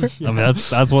there. I mean,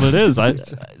 that's what it is.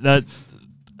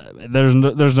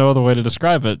 There's no other way to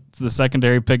describe it. The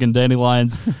secondary picking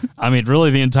dandelions. I mean,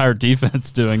 really the entire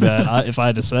defense doing that, if I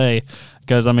had to say,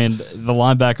 because, I mean, the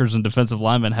linebackers and defensive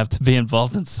linemen have to be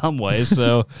involved in some way.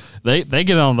 So they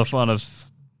get on the fun of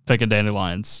picking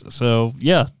dandelions. So,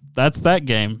 yeah, that's that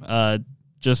game.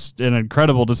 Just an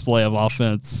incredible display of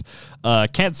offense.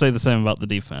 Can't say the same about the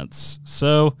defense.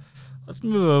 So Let's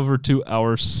move over to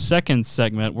our second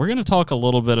segment. We're going to talk a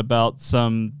little bit about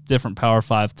some different Power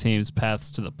 5 teams'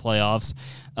 paths to the playoffs.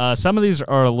 Some of these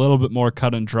are a little bit more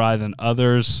cut and dry than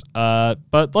others,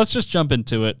 but let's just jump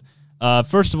into it.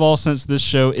 First of all, since this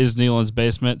show is Neyland's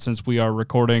Basement, since we are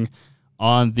recording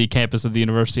on the campus of the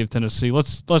University of Tennessee,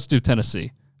 let's do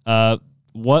Tennessee.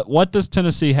 What does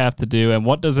Tennessee have to do, and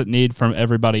what does it need from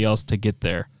everybody else to get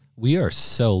there? We are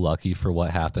so lucky for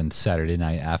what happened Saturday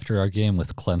night after our game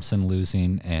with Clemson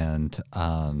losing and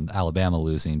Alabama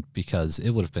losing, because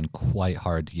it would have been quite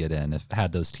hard to get in if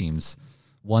had those teams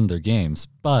won their games.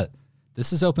 But this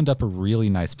has opened up a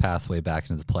really nice pathway back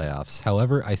into the playoffs.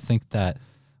 However, I think that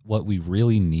what we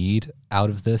really need out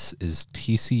of this is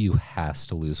TCU has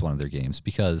to lose one of their games,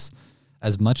 because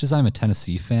as much as I'm a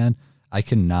Tennessee fan, I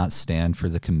cannot stand for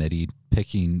the committee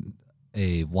picking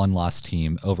a one-loss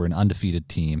team over an undefeated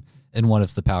team in one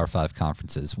of the Power 5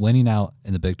 conferences. Winning out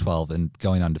in the Big 12 and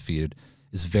going undefeated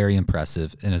is very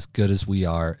impressive, and as good as we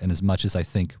are, and as much as I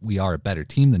think we are a better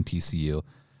team than TCU,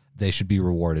 they should be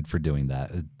rewarded for doing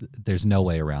that. There's no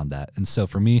way around that. And so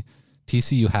for me,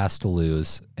 TCU has to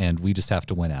lose, and we just have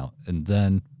to win out, and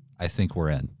then I think we're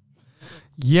in.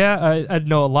 Yeah, I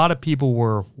know a lot of people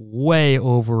were way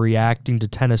overreacting to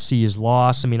Tennessee's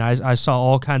loss. I mean, I saw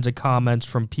all kinds of comments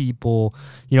from people,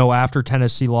 after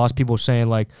Tennessee lost, people saying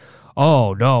like,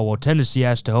 oh, no, well, Tennessee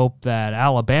has to hope that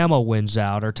Alabama wins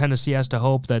out, or Tennessee has to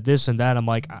hope that this and that. I'm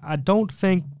like, I don't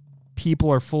think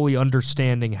people are fully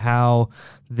understanding how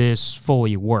this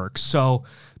fully works. So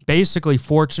basically,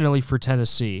 fortunately for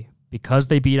Tennessee, because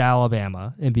they beat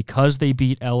Alabama and because they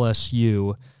beat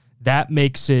LSU, that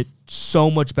makes it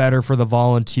so much better for the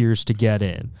Volunteers to get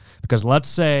in. Because let's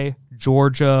say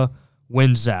Georgia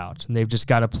wins out, and they've just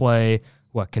got to play,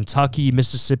 Kentucky,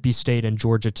 Mississippi State, and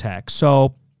Georgia Tech.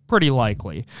 So pretty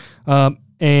likely. And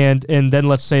then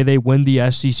let's say they win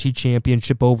the SEC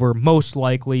championship over, most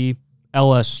likely,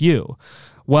 LSU.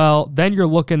 Well, then you're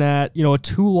looking at, a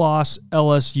two-loss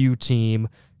LSU team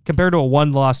compared to a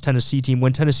one-loss Tennessee team.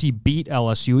 When Tennessee beat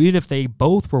LSU, even if they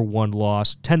both were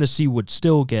one-loss, Tennessee would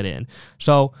still get in.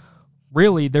 So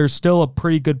really, there's still a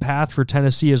pretty good path for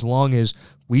Tennessee as long as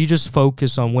we just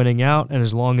focus on winning out, and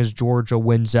as long as Georgia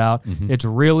wins out. Mm-hmm. It's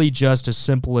really just as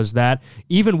simple as that.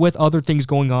 Even with other things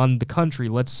going on in the country,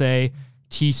 let's say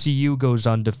TCU goes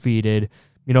undefeated,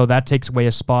 that takes away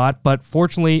a spot. But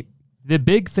fortunately, the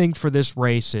big thing for this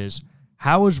race is,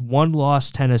 how is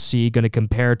one-loss Tennessee going to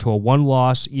compare to a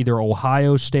one-loss either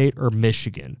Ohio State or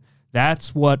Michigan?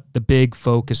 That's what the big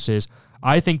focus is.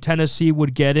 I think Tennessee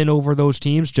would get in over those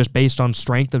teams just based on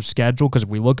strength of schedule, because if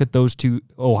we look at those two,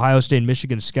 Ohio State and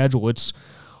Michigan schedule, it's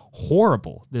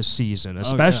horrible this season,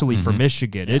 especially for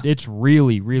Michigan. Yeah. It's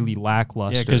really, really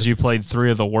lackluster. Yeah, because you played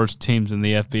three of the worst teams in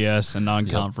the FBS and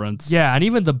non-conference. Yep. Yeah, and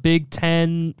even the Big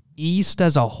Ten East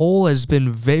as a whole has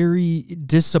been very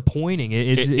disappointing.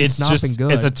 It's not been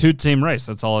good. It's a two-team race.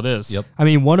 That's all it is. Yep. I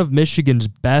mean, one of Michigan's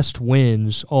best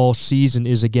wins all season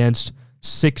is against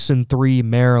 6-3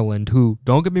 Maryland, who,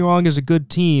 don't get me wrong, is a good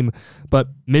team, but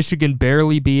Michigan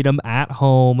barely beat them at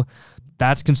home.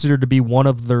 That's considered to be one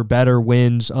of their better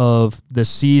wins of the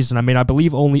season. I mean, I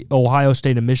believe only Ohio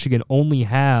State and Michigan only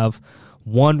have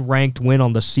one ranked win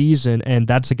on the season, and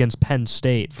that's against Penn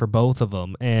State for both of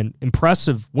them. And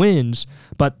impressive wins,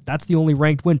 but that's the only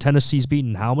ranked win. Tennessee's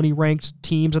beaten how many ranked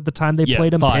teams at the time they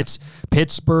played them? 5.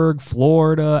 Pittsburgh,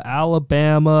 Florida,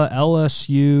 Alabama,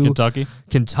 LSU,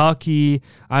 Kentucky.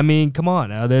 I mean, come on,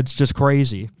 that's just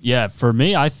crazy. Yeah, for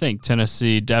me, I think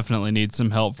Tennessee definitely needs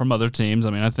some help from other teams. I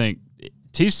mean, I think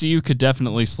TCU could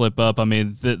definitely slip up. I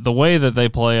mean, the way that they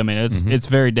play, I mean, it's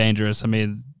very dangerous. I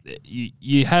mean,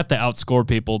 you have to outscore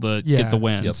people to get the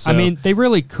win. Yep. So, I mean, they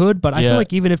really could, but I feel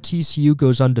like even if TCU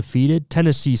goes undefeated,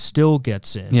 Tennessee still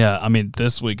gets in. Yeah, I mean,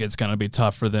 this week it's going to be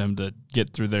tough for them to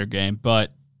get through their game,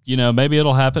 but maybe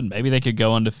it'll happen. Maybe they could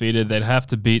go undefeated. They'd have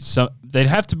to beat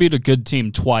a good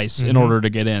team twice in order to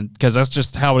get in, because that's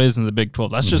just how it is in the Big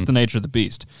 12. That's just the nature of the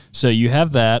beast. So you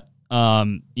have that.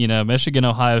 Michigan,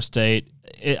 Ohio State.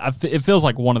 It feels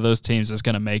like one of those teams is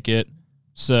going to make it.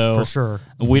 So for sure,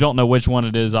 we don't know which one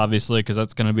it is, obviously, because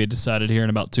that's going to be decided here in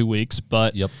about 2 weeks.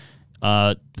 But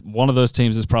one of those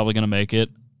teams is probably going to make it.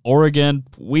 Oregon,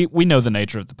 we know the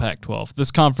nature of the Pac-12.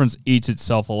 This conference eats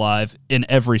itself alive in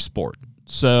every sport.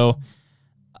 So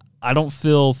I don't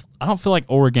feel like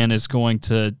Oregon is going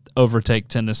to overtake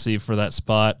Tennessee for that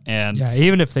spot. And yeah,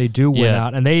 even if they do win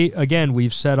out, and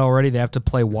we've said already, they have to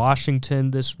play Washington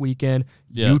this weekend,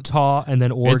 Utah, and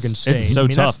then Oregon State. It's so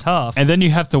tough. That's tough. And then you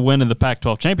have to win in the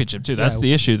Pac-12 championship too. That's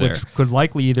the issue there. Which could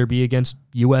likely either be against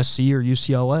USC or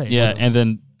UCLA. Yeah, and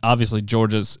then obviously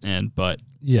Georgia's in, but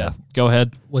Yeah. Go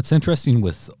ahead. What's interesting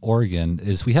with Oregon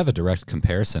is we have a direct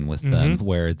comparison with them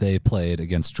where they played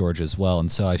against Georgia as well.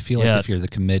 And so I feel like if you're the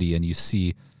committee and you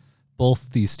see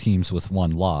both these teams with one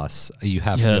loss, you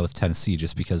have to go with Tennessee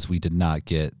just because we did not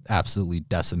get absolutely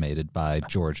decimated by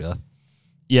Georgia.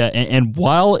 Yeah, and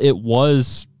while it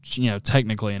was,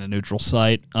 technically in a neutral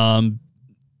site,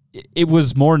 it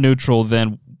was more neutral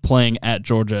than playing at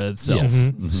Georgia itself.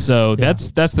 Yes. So that's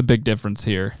the big difference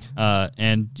here.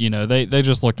 And they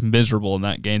just looked miserable in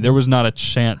that game. There was not a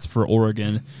chance for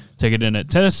Oregon to get in it.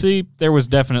 Tennessee, there was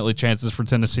definitely chances for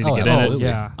Tennessee to get in it.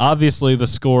 Yeah. Obviously, the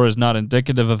score is not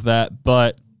indicative of that,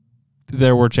 but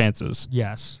there were chances.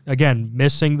 Yes. Again,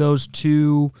 missing those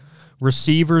two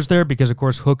receivers there because, of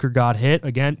course, Hooker got hit.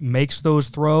 Again, makes those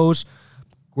throws.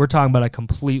 We're talking about a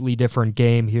completely different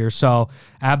game here. So,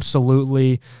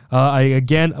 absolutely.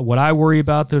 What I worry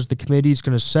about is the committee's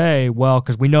going to say, well,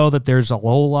 because we know that there's a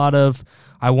whole lot of,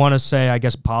 I want to say, I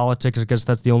guess, politics, I guess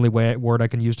that's the only word I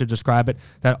can use to describe it,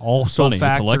 that also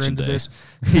factor into this.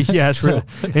 Yes.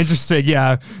 Interesting.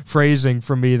 Yeah. Phrasing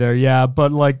from me there. Yeah.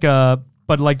 But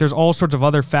there's all sorts of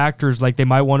other factors. Like they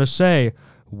might want to say,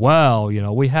 well,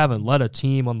 we haven't let a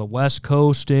team on the West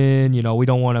Coast in, we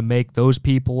don't want to make those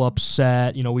people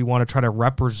upset. We want to try to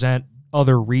represent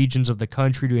other regions of the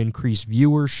country to increase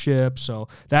viewership. So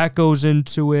that goes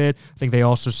into it. I think they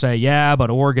also say, yeah, but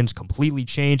Oregon's completely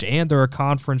changed and they're a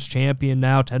conference champion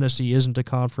now. Tennessee isn't a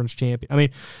conference champion. I mean,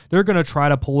 they're going to try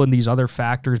to pull in these other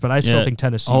factors, but I still think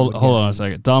Tennessee. Hold on a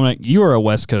second. Dominic, you are a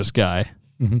West Coast guy.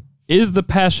 Mm-hmm. Is the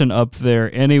passion up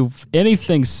there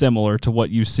anything similar to what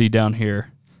you see down here?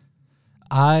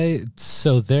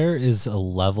 So there is a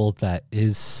level that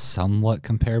is somewhat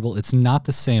comparable. It's not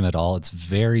the same at all. It's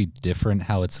very different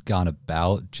how it's gone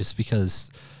about just because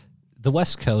the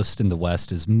West Coast and the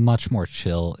West is much more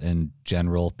chill in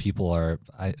general. People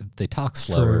they talk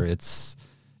slower. True.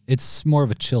 It's more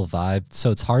of a chill vibe.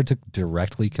 So it's hard to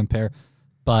directly compare,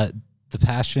 but the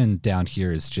passion down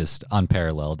here is just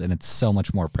unparalleled and it's so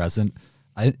much more present.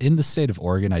 In the state of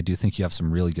Oregon, I do think you have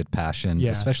some really good passion,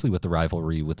 especially with the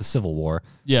rivalry with the Civil War.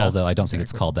 Yeah, although I don't think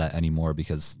it's called that anymore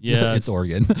because it's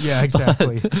Oregon. Yeah,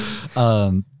 exactly.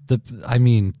 The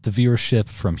viewership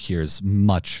from here is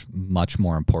much, much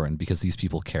more important because these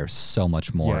people care so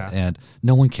much more. Yeah. And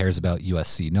no one cares about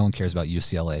USC. No one cares about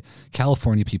UCLA.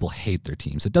 California people hate their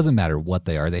teams. It doesn't matter what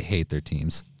they are. They hate their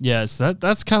teams. Yes,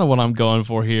 that's kind of what I'm going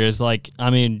for here is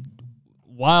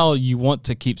while you want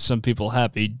to keep some people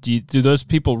happy, do those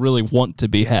people really want to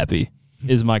be happy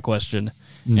is my question.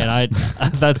 No. And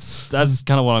that's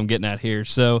kind of what I'm getting at here.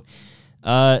 So,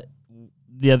 that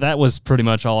was pretty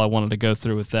much all I wanted to go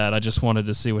through with that. I just wanted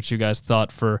to see what you guys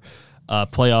thought for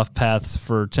playoff paths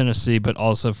for Tennessee, but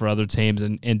also for other teams.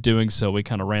 And in doing so, we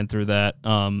kind of ran through that.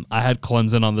 I had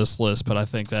Clemson on this list, but I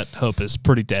think that hope is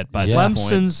pretty dead by this point.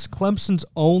 Clemson's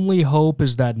only hope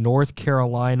is that North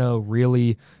Carolina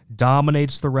really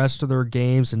dominates the rest of their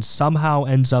games and somehow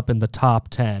ends up in the top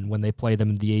 10 when they play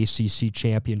them in the ACC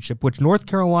championship, which North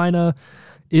Carolina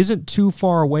isn't too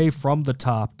far away from the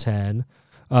top 10.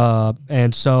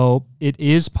 And so it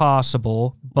is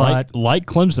possible, but like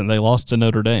Clemson, they lost to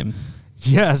Notre Dame.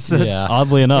 Yes, that's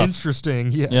oddly enough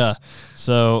interesting. Yes. Yeah.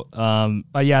 So,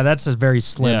 that's a very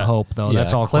slim hope, though. Yeah,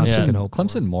 that's all Clemson can hope.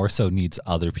 Clemson more so needs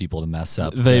other people to mess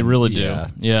up. They really do.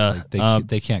 Yeah.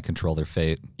 They can't control their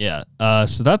fate. Yeah.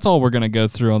 So that's all we're going to go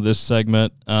through on this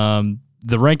segment.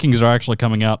 The rankings are actually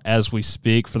coming out as we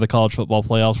speak for the college football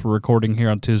playoffs. We're recording here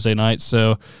on Tuesday night,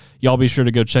 so y'all be sure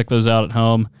to go check those out at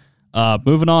home.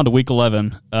 Moving on to Week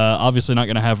 11, obviously not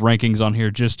going to have rankings on here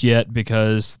just yet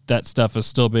because that stuff is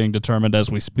still being determined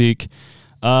as we speak.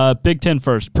 Big Ten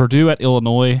first, Purdue at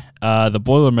Illinois. The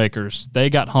Boilermakers, they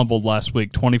got humbled last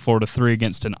week, 24-3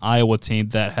 against an Iowa team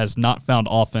that has not found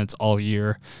offense all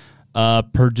year.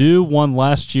 Purdue won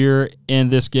last year in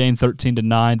this game,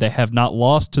 13-9. They have not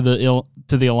lost to the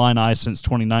Illini since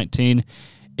 2019.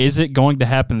 Is it going to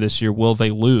happen this year? Will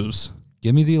they lose?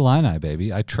 Give me the Illini,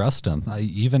 baby. I trust them.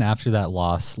 Even after that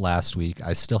loss last week,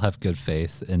 I still have good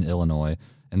faith in Illinois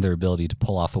and their ability to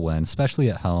pull off a win, especially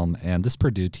at home. And this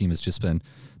Purdue team has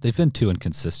they've been too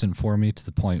inconsistent for me to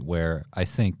the point where I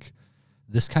think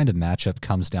this kind of matchup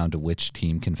comes down to which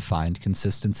team can find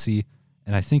consistency.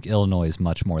 And I think Illinois is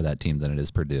much more that team than it is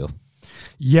Purdue.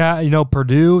 Yeah,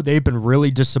 Purdue, they've been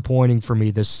really disappointing for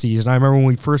me this season. I remember when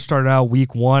we first started out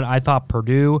week 1, I thought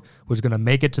Purdue was going to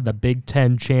make it to the Big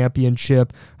Ten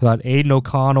championship. I thought Aiden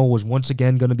O'Connell was once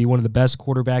again going to be one of the best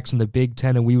quarterbacks in the Big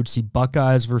Ten, and we would see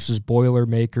Buckeyes versus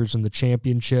Boilermakers in the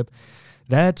championship.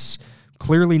 That's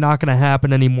clearly not going to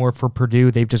happen anymore for Purdue.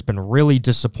 They've just been really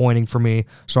disappointing for me.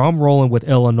 So I'm rolling with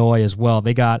Illinois as well.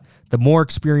 They got the more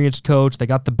experienced coach. They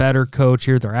got the better coach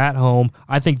here. They're at home.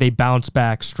 I think they bounce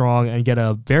back strong and get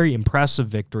a very impressive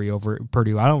victory over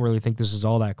Purdue. I don't really think this is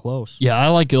all that close. Yeah, I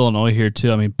like Illinois here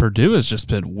too. I mean, Purdue has just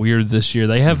been weird this year.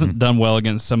 They haven't done well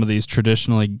against some of these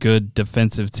traditionally good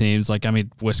defensive teams. Like, I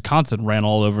mean, Wisconsin ran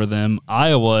all over them.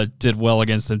 Iowa did well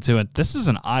against them too. And this is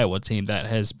an Iowa team that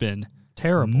has been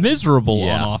terrible, miserable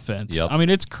on offense. Yep. I mean,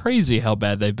 it's crazy how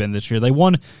bad they've been this year. They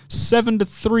won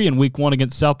 7-3 in week 1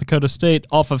 against South Dakota State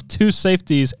off of 2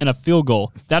 safeties and a field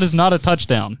goal. That is not a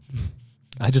touchdown.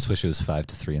 I just wish it was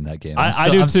 5-3 in that game.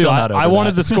 I do too. I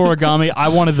wanted the scoregami. I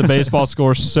wanted the baseball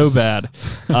score so bad.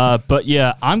 But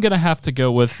yeah, I'm going to have to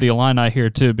go with the Illini here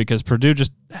too, because Purdue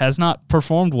just has not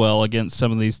performed well against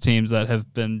some of these teams that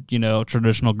have been,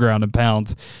 traditional ground and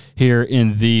pounds here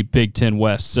in the Big Ten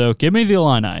West. So give me the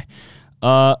Illini.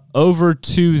 Over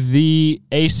to the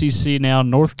ACC now,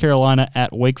 North Carolina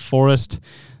at Wake Forest.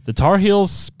 The Tar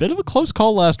Heels, bit of a close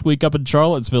call last week up in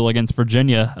Charlottesville against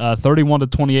Virginia.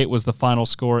 31-28 was the final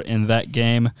score in that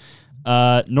game.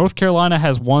 North Carolina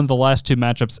has won the last 2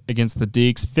 matchups against the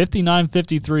Deacs,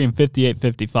 59-53 and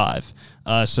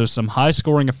 58-55. So some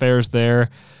high-scoring affairs there.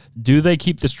 Do they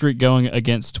keep the streak going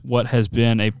against what has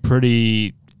been a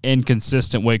pretty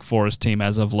inconsistent Wake Forest team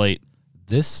as of late?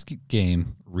 This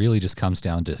game really just comes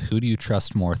down to who do you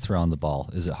trust more throwing the ball?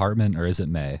 Is it Hartman or is it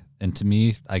May? And to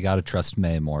me, I got to trust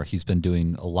May more. He's been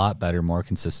doing a lot better, more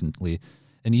consistently.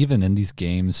 And even in these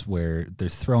games where they're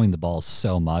throwing the ball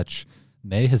so much,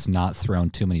 May has not thrown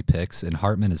too many picks, and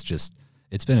Hartman is just,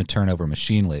 it's been a turnover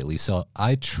machine lately. So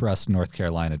I trust North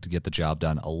Carolina to get the job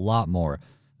done a lot more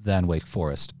than Wake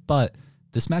Forest. But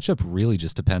this matchup really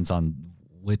just depends on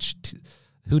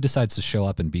who decides to show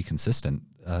up and be consistent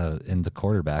in the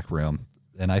quarterback room.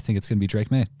 And I think it's going to be Drake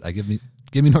May.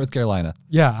 Give me North Carolina.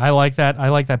 Yeah, I like that. I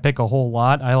like that pick a whole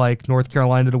lot. I like North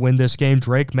Carolina to win this game.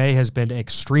 Drake May has been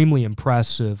extremely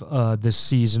impressive this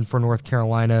season for North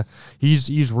Carolina.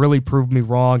 He's really proved me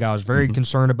wrong. I was very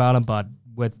concerned about him, but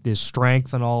with his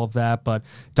strength and all of that, but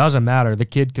it doesn't matter. The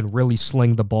kid can really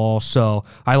sling the ball, so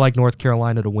I like North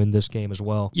Carolina to win this game as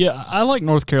well. Yeah, I like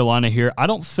North Carolina here. I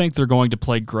don't think they're going to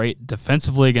play great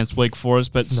defensively against Wake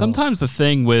Forest, but sometimes the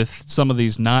thing with some of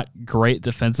these not great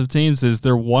defensive teams is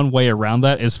their one way around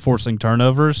that is forcing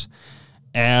turnovers.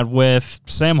 And with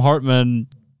Sam Hartman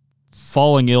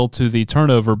falling ill to the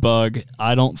turnover bug,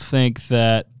 I don't think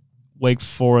that Wake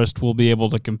Forest will be able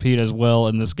to compete as well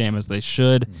in this game as they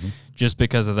should just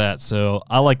because of that. So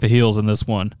I like the Heels in this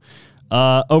one.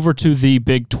 Over to the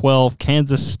Big 12,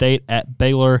 Kansas State at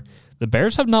Baylor. The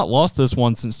Bears have not lost this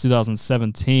one since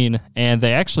 2017, and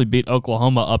they actually beat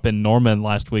Oklahoma up in Norman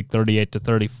last week,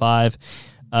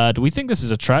 38-35. Do we think this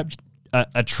is a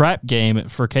trap game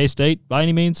for K-State by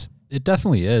any means? It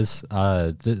definitely is.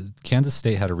 The Kansas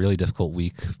State had a really difficult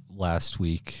week last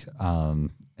week,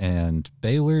 and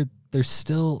Baylor, they're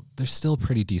still a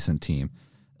pretty decent team,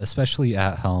 especially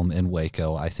at home in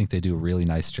Waco. I think they do a really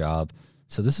nice job.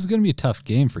 So this is going to be a tough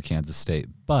game for Kansas State,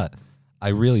 but I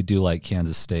really do like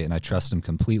Kansas State, and I trust them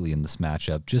completely in this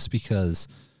matchup just because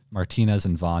Martinez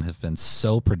and Vaughn have been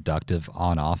so productive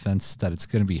on offense that it's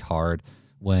going to be hard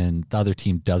when the other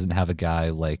team doesn't have a guy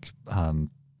like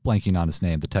blanking on his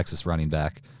name, the Texas running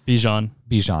back. Bijan.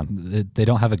 They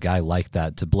don't have a guy like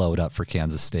that to blow it up for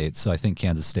Kansas State. So I think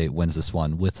Kansas State wins this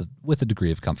one with a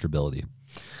degree of comfortability.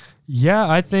 Yeah,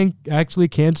 I think actually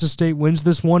Kansas State wins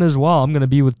this one as well. I'm going to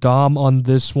be with Dom on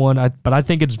this one, but I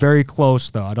think it's very close,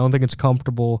 though. I don't think it's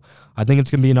comfortable. I think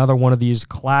it's going to be another one of these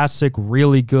classic,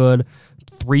 really good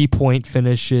 3-point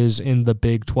finishes in the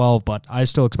Big 12, but I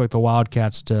still expect the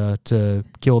Wildcats to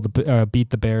beat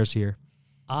the Bears here.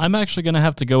 I'm actually going to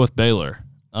have to go with Baylor.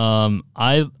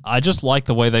 I just like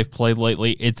the way they've played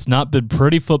lately. It's not been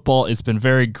pretty football. It's been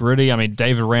very gritty. I mean,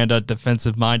 Dave Aranda,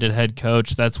 defensive-minded head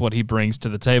coach, that's what he brings to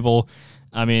the table.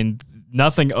 I mean,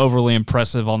 nothing overly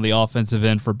impressive on the offensive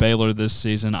end for Baylor this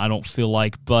season, I don't feel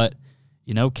like. But,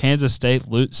 Kansas State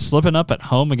slipping up at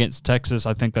home against Texas,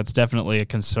 I think that's definitely a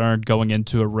concern going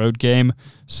into a road game.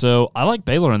 So I like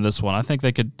Baylor in this one. I think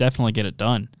they could definitely get it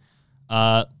done.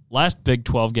 Last Big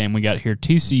 12 game we got here,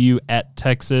 TCU at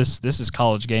Texas. This is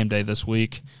College Game Day this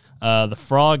week. The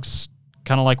Frogs,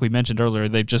 kind of like we mentioned earlier,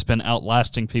 they've just been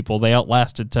outlasting people. They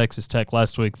outlasted Texas Tech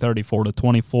last week,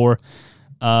 34-24.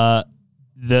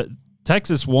 The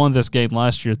Texas won this game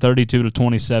last year,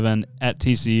 32-27 at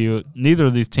TCU. Neither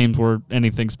of these teams were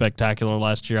anything spectacular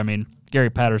last year. I mean, Gary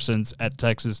Patterson's at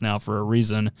Texas now for a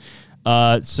reason.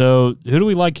 So who do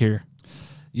we like here?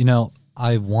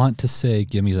 I want to say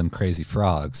give me them Crazy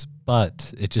Frogs,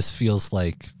 but it just feels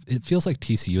like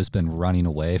TCU has been running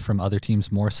away from other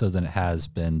teams more so than it has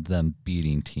been them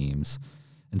beating teams.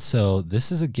 And so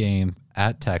this is a game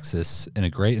at Texas in a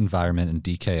great environment in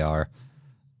DKR.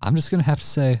 I'm just going to have to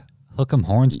say, hook 'em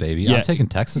horns, baby. Yeah. I'm taking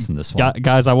Texas in this one.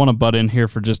 Guys, I want to butt in here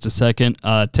for just a second.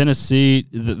 Tennessee,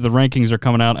 the rankings are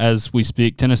coming out as we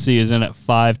speak. Tennessee is in at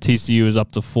 5. TCU is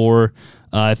up to 4.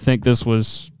 I think this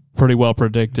was pretty well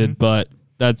predicted, but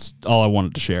that's all I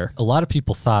wanted to share. A lot of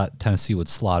people thought Tennessee would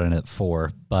slot in at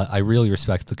 4, but I really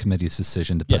respect the committee's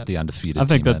decision to put the undefeated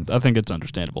team in. I think it's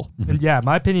understandable. And yeah, in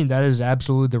my opinion, that is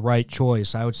absolutely the right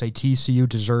choice. I would say TCU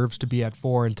deserves to be at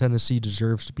 4 and Tennessee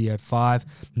deserves to be at 5.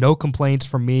 No complaints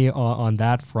from me on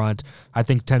that front. I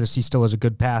think Tennessee still has a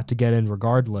good path to get in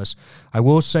regardless. I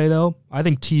will say, though, I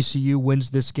think TCU wins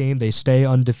this game. They stay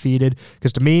undefeated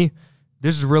because to me,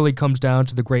 this really comes down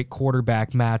to the great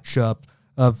quarterback matchup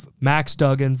of Max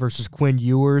Duggan versus Quinn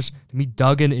Ewers. To me,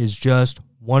 Duggan is just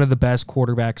one of the best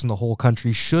quarterbacks in the whole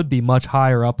country, should be much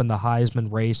higher up in the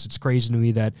Heisman race. It's crazy to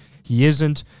me that he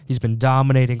isn't. He's been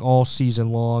dominating all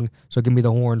season long, so give me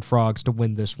the Horned Frogs to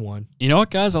win this one. You know what,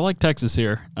 guys? I like Texas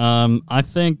here. I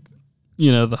think,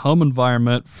 the home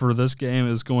environment for this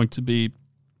game is going to be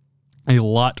a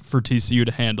lot for TCU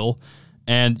to handle.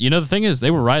 And, the thing is,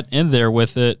 they were right in there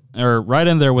with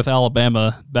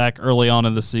Alabama back early on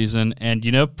in the season and,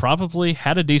 probably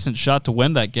had a decent shot to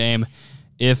win that game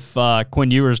if Quinn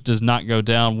Ewers does not go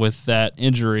down with that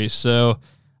injury. So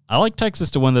I like Texas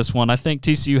to win this one. I think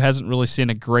TCU hasn't really seen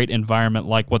a great environment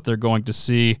like what they're going to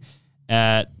see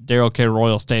at Darrell K.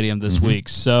 Royal Stadium this week.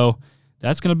 So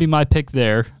that's going to be my pick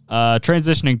there.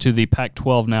 Transitioning to the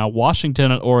Pac-12 now,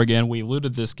 Washington at Oregon. We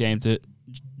alluded this game to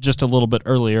just a little bit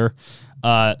earlier.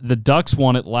 The Ducks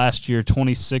won it last year,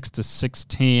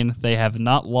 26-16. They have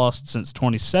not lost since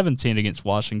 2017 against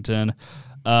Washington.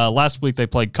 Last week they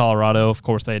played Colorado. Of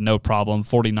course, they had no problem.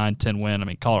 49-10 win. I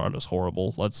mean, Colorado's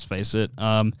horrible. Let's face it.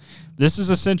 This is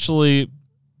essentially,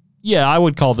 I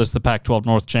would call this the Pac-12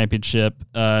 North Championship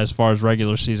as far as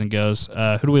regular season goes.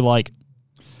 Who do we like?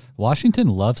 Washington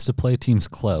loves to play teams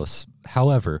close.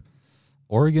 However,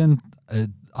 Oregon,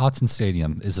 Autzen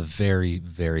Stadium is a very,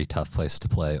 very tough place to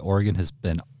play. Oregon has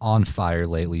been on fire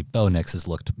lately. Bo Nix has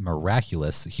looked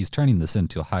miraculous. He's turning this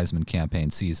into a Heisman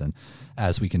campaign season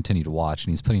as we continue to watch,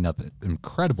 and he's putting up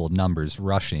incredible numbers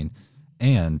rushing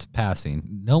and passing.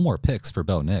 No more picks for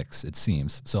Bo Nix, it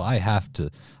seems. So I have to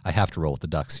roll with the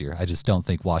Ducks here. I just don't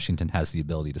think Washington has the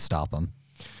ability to stop them.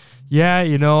 Yeah,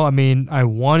 I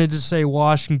wanted to say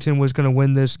Washington was going to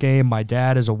win this game. My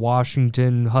dad is a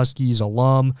Washington Huskies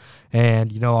alum,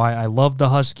 and, I love the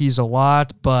Huskies a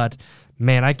lot, but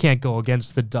man, I can't go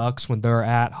against the Ducks when they're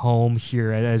at home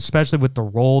here, especially with the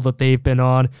role that they've been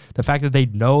on. The fact that they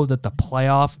know that the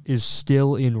playoff is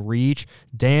still in reach.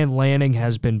 Dan Lanning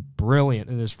has been brilliant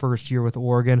in his first year with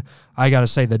Oregon. I got to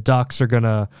say the Ducks are going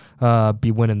to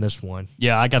be winning this one.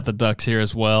 Yeah, I got the Ducks here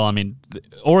as well. I mean,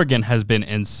 Oregon has been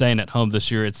insane at home this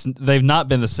year. They've not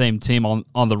been the same team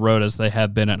on the road as they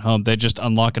have been at home. They just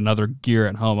unlock another gear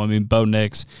at home. I mean, Bo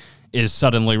Nix is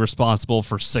suddenly responsible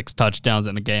for 6 touchdowns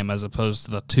in a game as opposed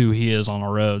to the 2 he is on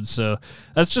a road. So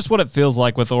that's just what it feels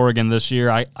like with Oregon this year.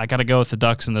 I got to go with the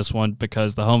Ducks in this one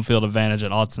because the home field advantage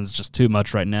at Autzen is just too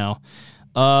much right now.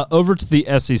 Over to the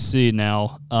SEC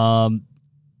now.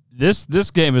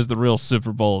 This game is the real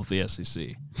Super Bowl of the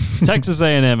SEC. Texas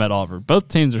A&M at Auburn. Both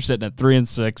teams are sitting at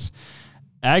 3-6.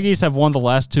 Aggies have won the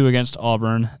last 2 against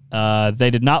Auburn. They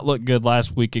did not look good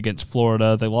last week against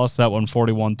Florida. They lost that one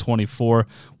 41-24.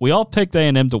 We all picked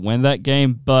A&M to win that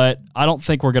game, but I don't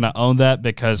think we're going to own that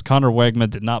because Connor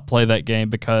Wegman did not play that game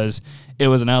because it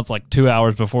was announced like 2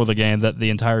 hours before the game that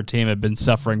the entire team had been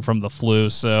suffering from the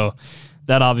flu. So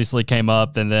that obviously came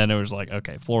up, and then it was like,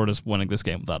 okay, Florida's winning this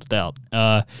game without a doubt.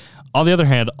 On the other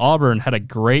hand, Auburn had a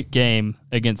great game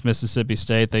against Mississippi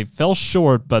State. They fell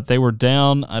short, but they were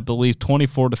down, I believe,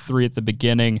 24-3 at the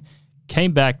beginning.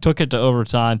 Came back, took it to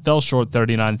overtime, fell short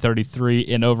 39-33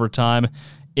 in overtime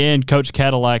in Coach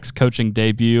Cadillac's coaching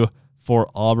debut for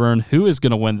Auburn. Who is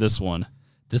going to win this one?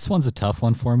 This one's a tough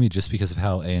one for me just because of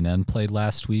how A&M played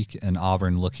last week and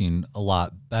Auburn looking a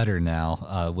lot better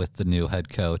now with the new head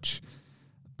coach.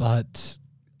 But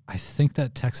I think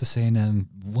that Texas A&M,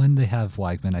 when they have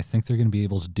Weigman, I think they're going to be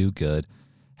able to do good.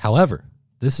 However,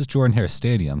 this is Jordan-Hare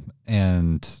Stadium,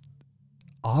 and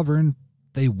Auburn,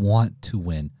 they want to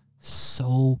win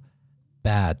so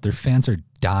bad. Their fans are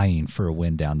dying for a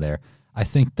win down there. I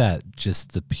think that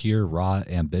just the pure raw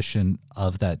ambition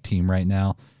of that team right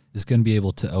now is going to be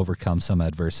able to overcome some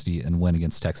adversity and win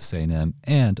against Texas A&M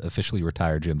and officially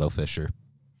retire Jimbo Fisher.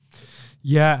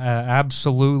 Yeah,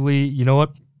 absolutely. You know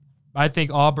what? I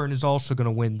think Auburn is also going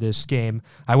to win this game.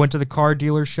 I went to the car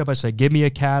dealership. I said, give me a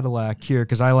Cadillac here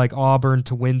because I like Auburn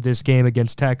to win this game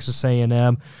against Texas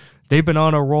A&M. They've been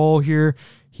on a roll here.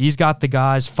 He's got the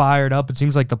guys fired up. It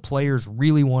seems like the players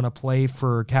really want to play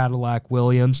for Cadillac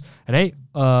Williams. And hey,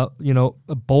 a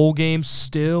bowl game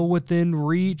still within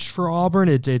reach for Auburn.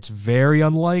 It's very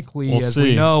unlikely, we'll as see.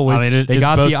 we know. They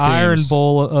got the Iron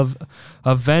Bowl of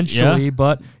eventually,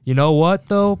 but you know what,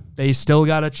 though? They still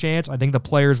got a chance. I think the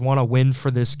players want to win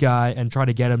for this guy and try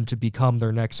to get him to become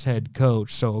their next head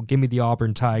coach. So give me the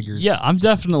Auburn Tigers. Yeah, I'm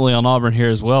definitely on Auburn here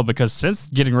as well because since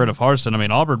getting rid of Harsin,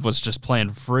 Auburn was just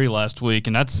playing free last week,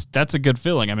 and that's a good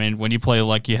feeling. When you play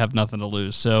like you have nothing to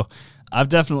lose. So I've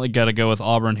definitely got to go with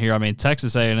Auburn here.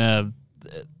 Texas A&M,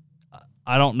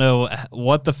 I don't know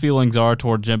what the feelings are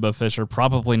toward Jimbo Fisher.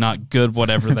 Probably not good,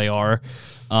 whatever they are.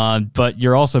 But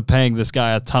you're also paying this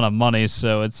guy a ton of money,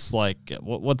 so it's like,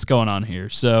 what's going on here?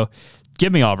 So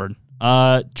give me Auburn.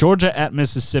 Georgia at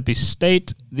Mississippi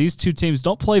State. These two teams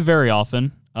don't play very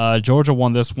often. Georgia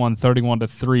won this one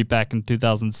 31-3 back in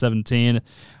 2017.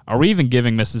 Are we even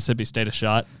giving Mississippi State a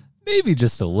shot? Maybe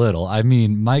just a little.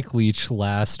 Mike Leach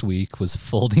last week was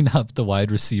folding up the wide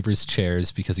receivers'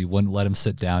 chairs because he wouldn't let them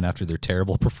sit down after their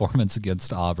terrible performance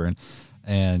against Auburn.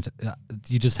 And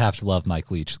you just have to love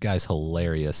Mike Leach. This guy's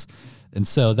hilarious. And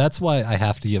so that's why I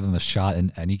have to give him a shot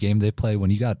in any game they play. When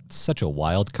you got such a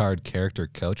wild card character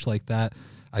coach like that,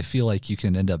 I feel like you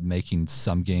can end up making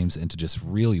some games into just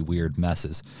really weird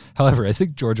messes. However, I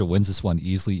think Georgia wins this one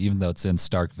easily, even though it's in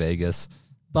Stark Vegas.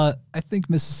 But I think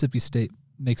Mississippi State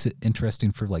makes it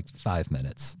interesting for like 5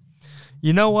 minutes.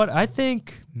 You know what? I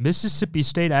think Mississippi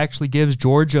State actually gives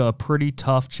Georgia a pretty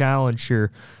tough challenge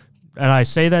here. And I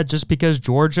say that just because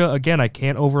Georgia, again, I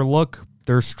can't overlook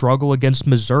their struggle against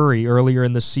Missouri earlier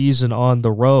in the season on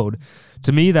the road.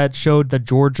 To me, that showed that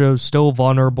Georgia is still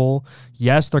vulnerable.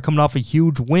 Yes, they're coming off a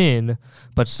huge win,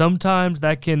 but sometimes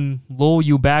that can lull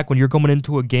you back when you're coming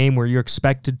into a game where you're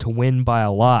expected to win by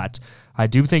a lot. I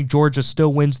do think Georgia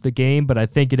still wins the game, but I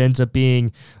think it ends up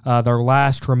being their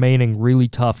last remaining really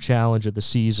tough challenge of the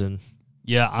season.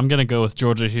 Yeah, I'm going to go with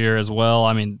Georgia here as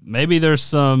well. Maybe there's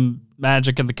some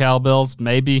magic in the cowbells,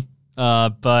 maybe.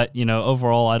 But,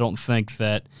 overall, I don't think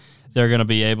that they're going to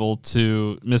be able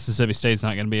to – Mississippi State's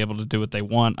not going to be able to do what they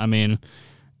want.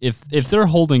 If they're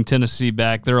holding Tennessee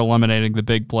back, they're eliminating the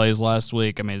big plays last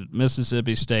week.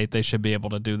 Mississippi State, they should be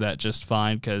able to do that just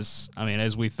fine because,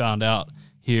 as we found out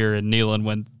here in Neyland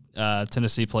when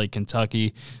Tennessee played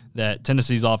Kentucky, that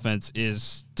Tennessee's offense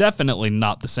is definitely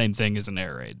not the same thing as an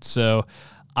air raid. So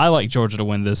I like Georgia to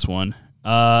win this one.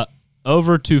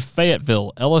 Over to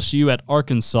Fayetteville, LSU at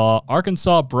Arkansas.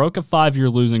 Arkansas broke a 5-year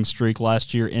losing streak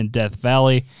last year in Death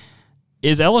Valley.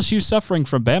 Is LSU suffering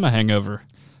from Bama hangover?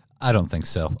 I don't think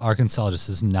so. Arkansas just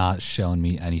has not shown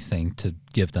me anything to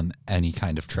give them any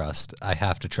kind of trust. I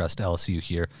have to trust LSU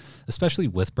here, especially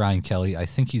with Brian Kelly. I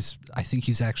think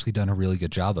he's actually done a really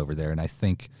good job over there, and I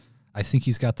think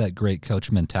he's got that great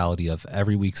coach mentality of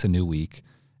every week's a new week,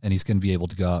 and he's going to be able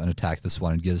to go out and attack this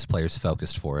one and get his players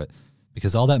focused for it.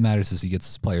 Because all that matters is he gets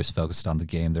his players focused on the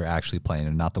game they're actually playing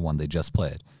and not the one they just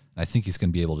played. And I think he's going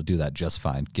to be able to do that just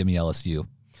fine. Give me LSU.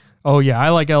 Oh, yeah, I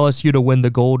like LSU to win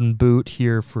the Golden Boot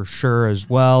here for sure as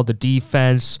well. The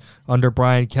defense under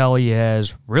Brian Kelly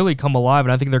has really come alive,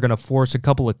 and I think they're going to force a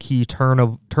couple of key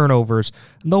turnovers,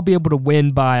 and they'll be able to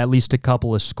win by at least a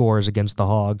couple of scores against the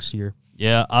Hogs here.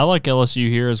 Yeah, I like LSU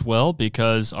here as well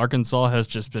because Arkansas has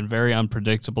just been very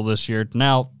unpredictable this year.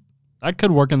 Now, that could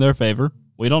work in their favor.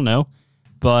 We don't know,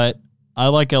 but I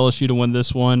like LSU to win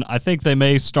this one. I think they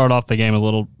may start off the game a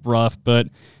little rough, but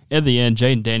in the end,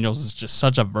 Jaden Daniels is just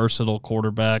such a versatile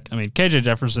quarterback. KJ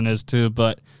Jefferson is too,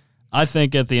 but I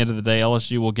think at the end of the day,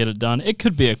 LSU will get it done. It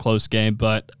could be a close game,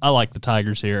 but I like the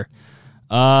Tigers here.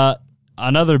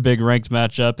 Another big ranked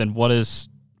matchup, and what is,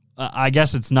 I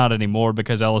guess it's not anymore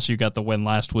because LSU got the win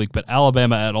last week, but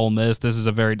Alabama at Ole Miss. This is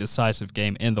a very decisive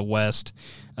game in the West.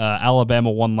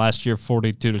 Alabama won last year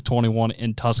 42-21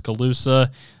 in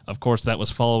Tuscaloosa. Of course, that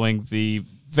was following the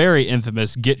very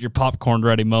infamous get your popcorn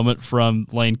ready moment from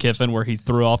Lane Kiffin where he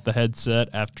threw off the headset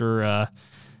after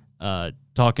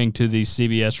talking to the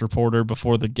CBS reporter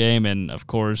before the game, and of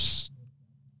course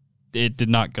it did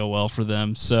not go well for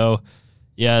them. So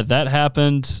yeah, that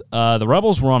happened. The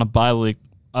Rebels were on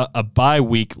a bye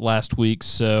week last week,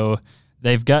 so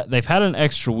they've had an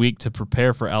extra week to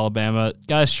prepare for Alabama.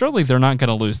 Guys, surely they're not going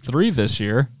to lose 3 this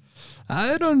year.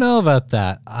 I don't know about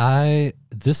that.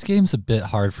 This game's a bit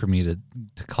hard for me to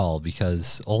call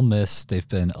because Ole Miss, they've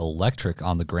been electric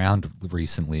on the ground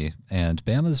recently, and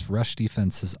Bama's rush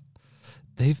defense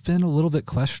they've been a little bit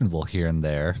questionable here and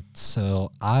there.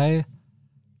 So I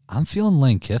I'm feeling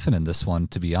Lane Kiffin in this one,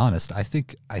 to be honest. I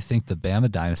think the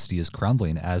Bama dynasty is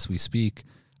crumbling as we speak.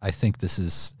 I think this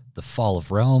is the fall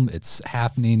of Rome. It's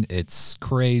happening. It's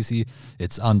crazy.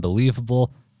 It's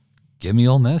unbelievable. Give me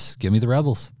Ole Miss. Give me the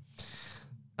Rebels.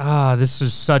 This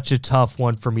is such a tough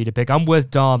one for me to pick. I'm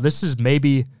with Dom. This is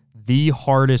maybe the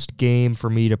hardest game for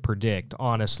me to predict,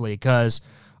 honestly, because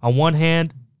on one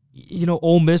hand,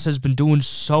 Ole Miss has been doing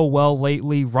so well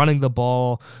lately, running the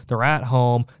ball. They're at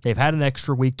home. They've had an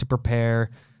extra week to prepare.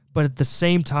 But at the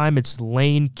same time, it's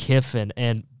Lane Kiffin.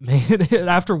 And, man,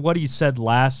 after what he said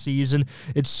last season,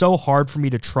 it's so hard for me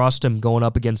to trust him going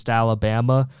up against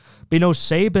Alabama. But,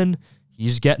 Saban,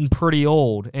 he's getting pretty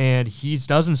old, and he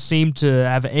doesn't seem to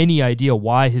have any idea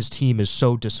why his team is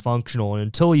so dysfunctional. And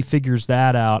until he figures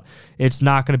that out, it's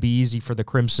not going to be easy for the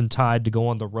Crimson Tide to go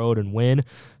on the road and win.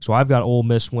 So I've got Ole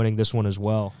Miss winning this one as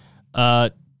well.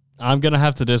 I'm going to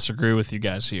have to disagree with you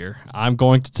guys here. I'm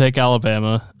going to take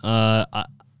Alabama.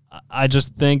 I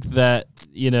just think that,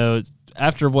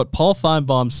 after what Paul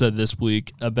Feinbaum said this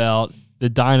week about the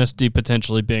dynasty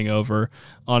potentially being over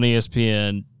on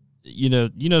ESPN,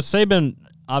 Saban,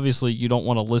 obviously you don't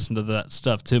want to listen to that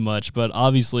stuff too much, but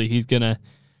obviously he's going to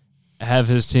have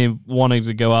his team wanting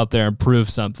to go out there and prove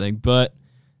something. But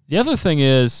the other thing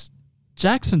is,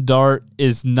 Jackson Dart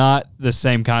is not the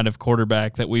same kind of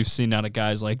quarterback that we've seen out of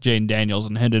guys like Jaden Daniels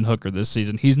and Hendon Hooker this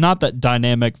season. He's not that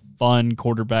dynamic, fun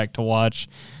quarterback to watch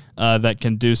that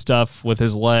can do stuff with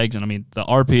his legs. And, the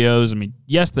RPOs,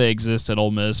 yes, they exist at Ole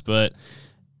Miss, but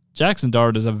Jackson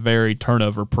Dart is a very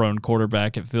turnover-prone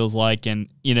quarterback, it feels like. And,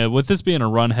 with this being a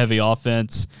run-heavy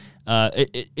offense,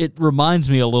 it reminds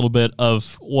me a little bit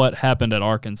of what happened at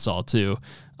Arkansas, too.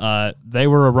 They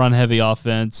were a run-heavy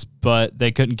offense, but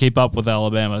they couldn't keep up with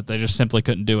Alabama. They just simply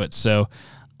couldn't do it. So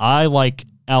I like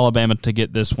Alabama to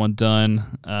get this one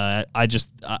done. I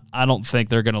don't think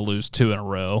they're going to lose 2 in a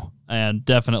row, and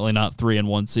definitely not 3 in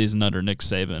one season under Nick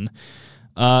Saban.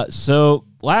 So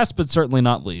last but certainly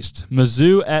not least,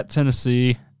 Mizzou at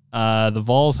Tennessee. The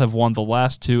Vols have won the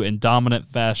last 2 in dominant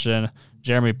fashion.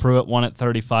 Jeremy Pruitt won it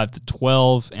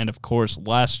 35-12, and of course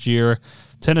last year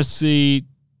Tennessee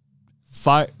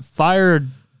fired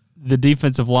the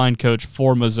defensive line coach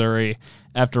for Missouri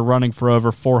after running for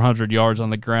over 400 yards on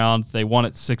the ground. They won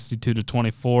it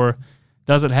 62-24.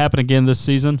 Does it happen again this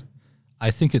season?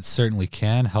 I think it certainly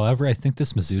can. However, I think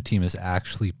this Mizzou team is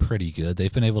actually pretty good.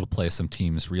 They've been able to play some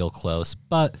teams real close,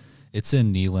 but it's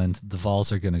in Neyland. The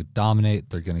Vols are going to dominate.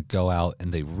 They're going to go out,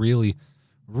 and they really,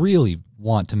 really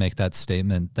want to make that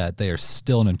statement that they are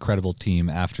still an incredible team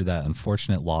after that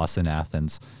unfortunate loss in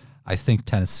Athens. I think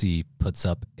Tennessee puts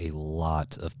up a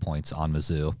lot of points on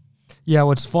Mizzou. Yeah,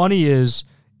 what's funny is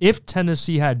if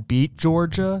Tennessee had beat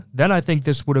Georgia, then I think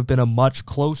this would have been a much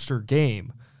closer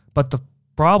game. But the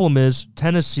problem is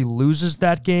Tennessee loses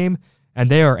that game, and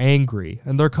they are angry,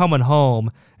 and they're coming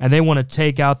home, and they want to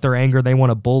take out their anger. They want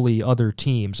to bully other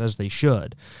teams, as they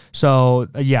should. So,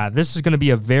 yeah, this is going to be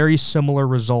a very similar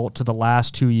result to the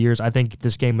last 2 years. I think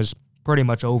this game is pretty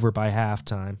much over by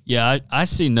halftime. Yeah, I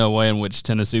see no way in which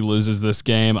Tennessee loses this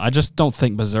game. I just don't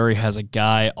think Missouri has a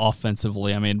guy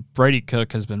offensively. Brady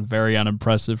Cook has been very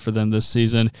unimpressive for them this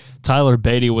season. Tyler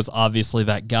Beatty was obviously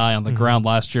that guy on the ground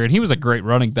last year, and he was a great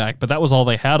running back, but that was all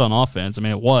they had on offense.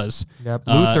 It was. Yep.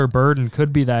 Luther Burden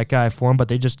could be that guy for him, but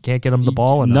they just can't get him the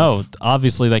ball enough. No,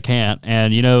 obviously they can't.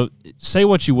 And, say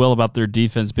what you will about their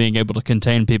defense being able to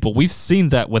contain people. We've seen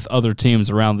that with other teams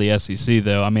around the SEC,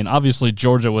 though. Obviously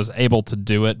Georgia was able to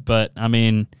do it, but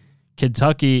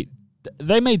Kentucky,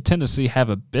 they made Tennessee have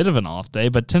a bit of an off day,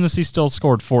 but Tennessee still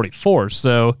scored 44.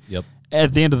 So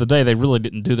At the end of the day, they really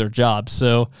didn't do their job.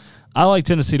 So I like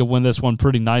Tennessee to win this one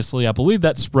pretty nicely. I believe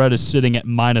that spread is sitting at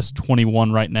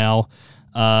 -21 right now.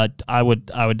 I would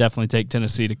definitely take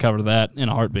Tennessee to cover that in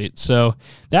a heartbeat. So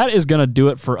that is going to do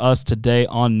it for us today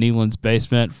on Neyland's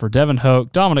Basement. For Devin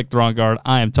Hoke, Dominic Throngard,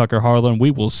 I am Tucker Harlan.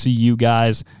 We will see you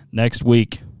guys next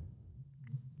week.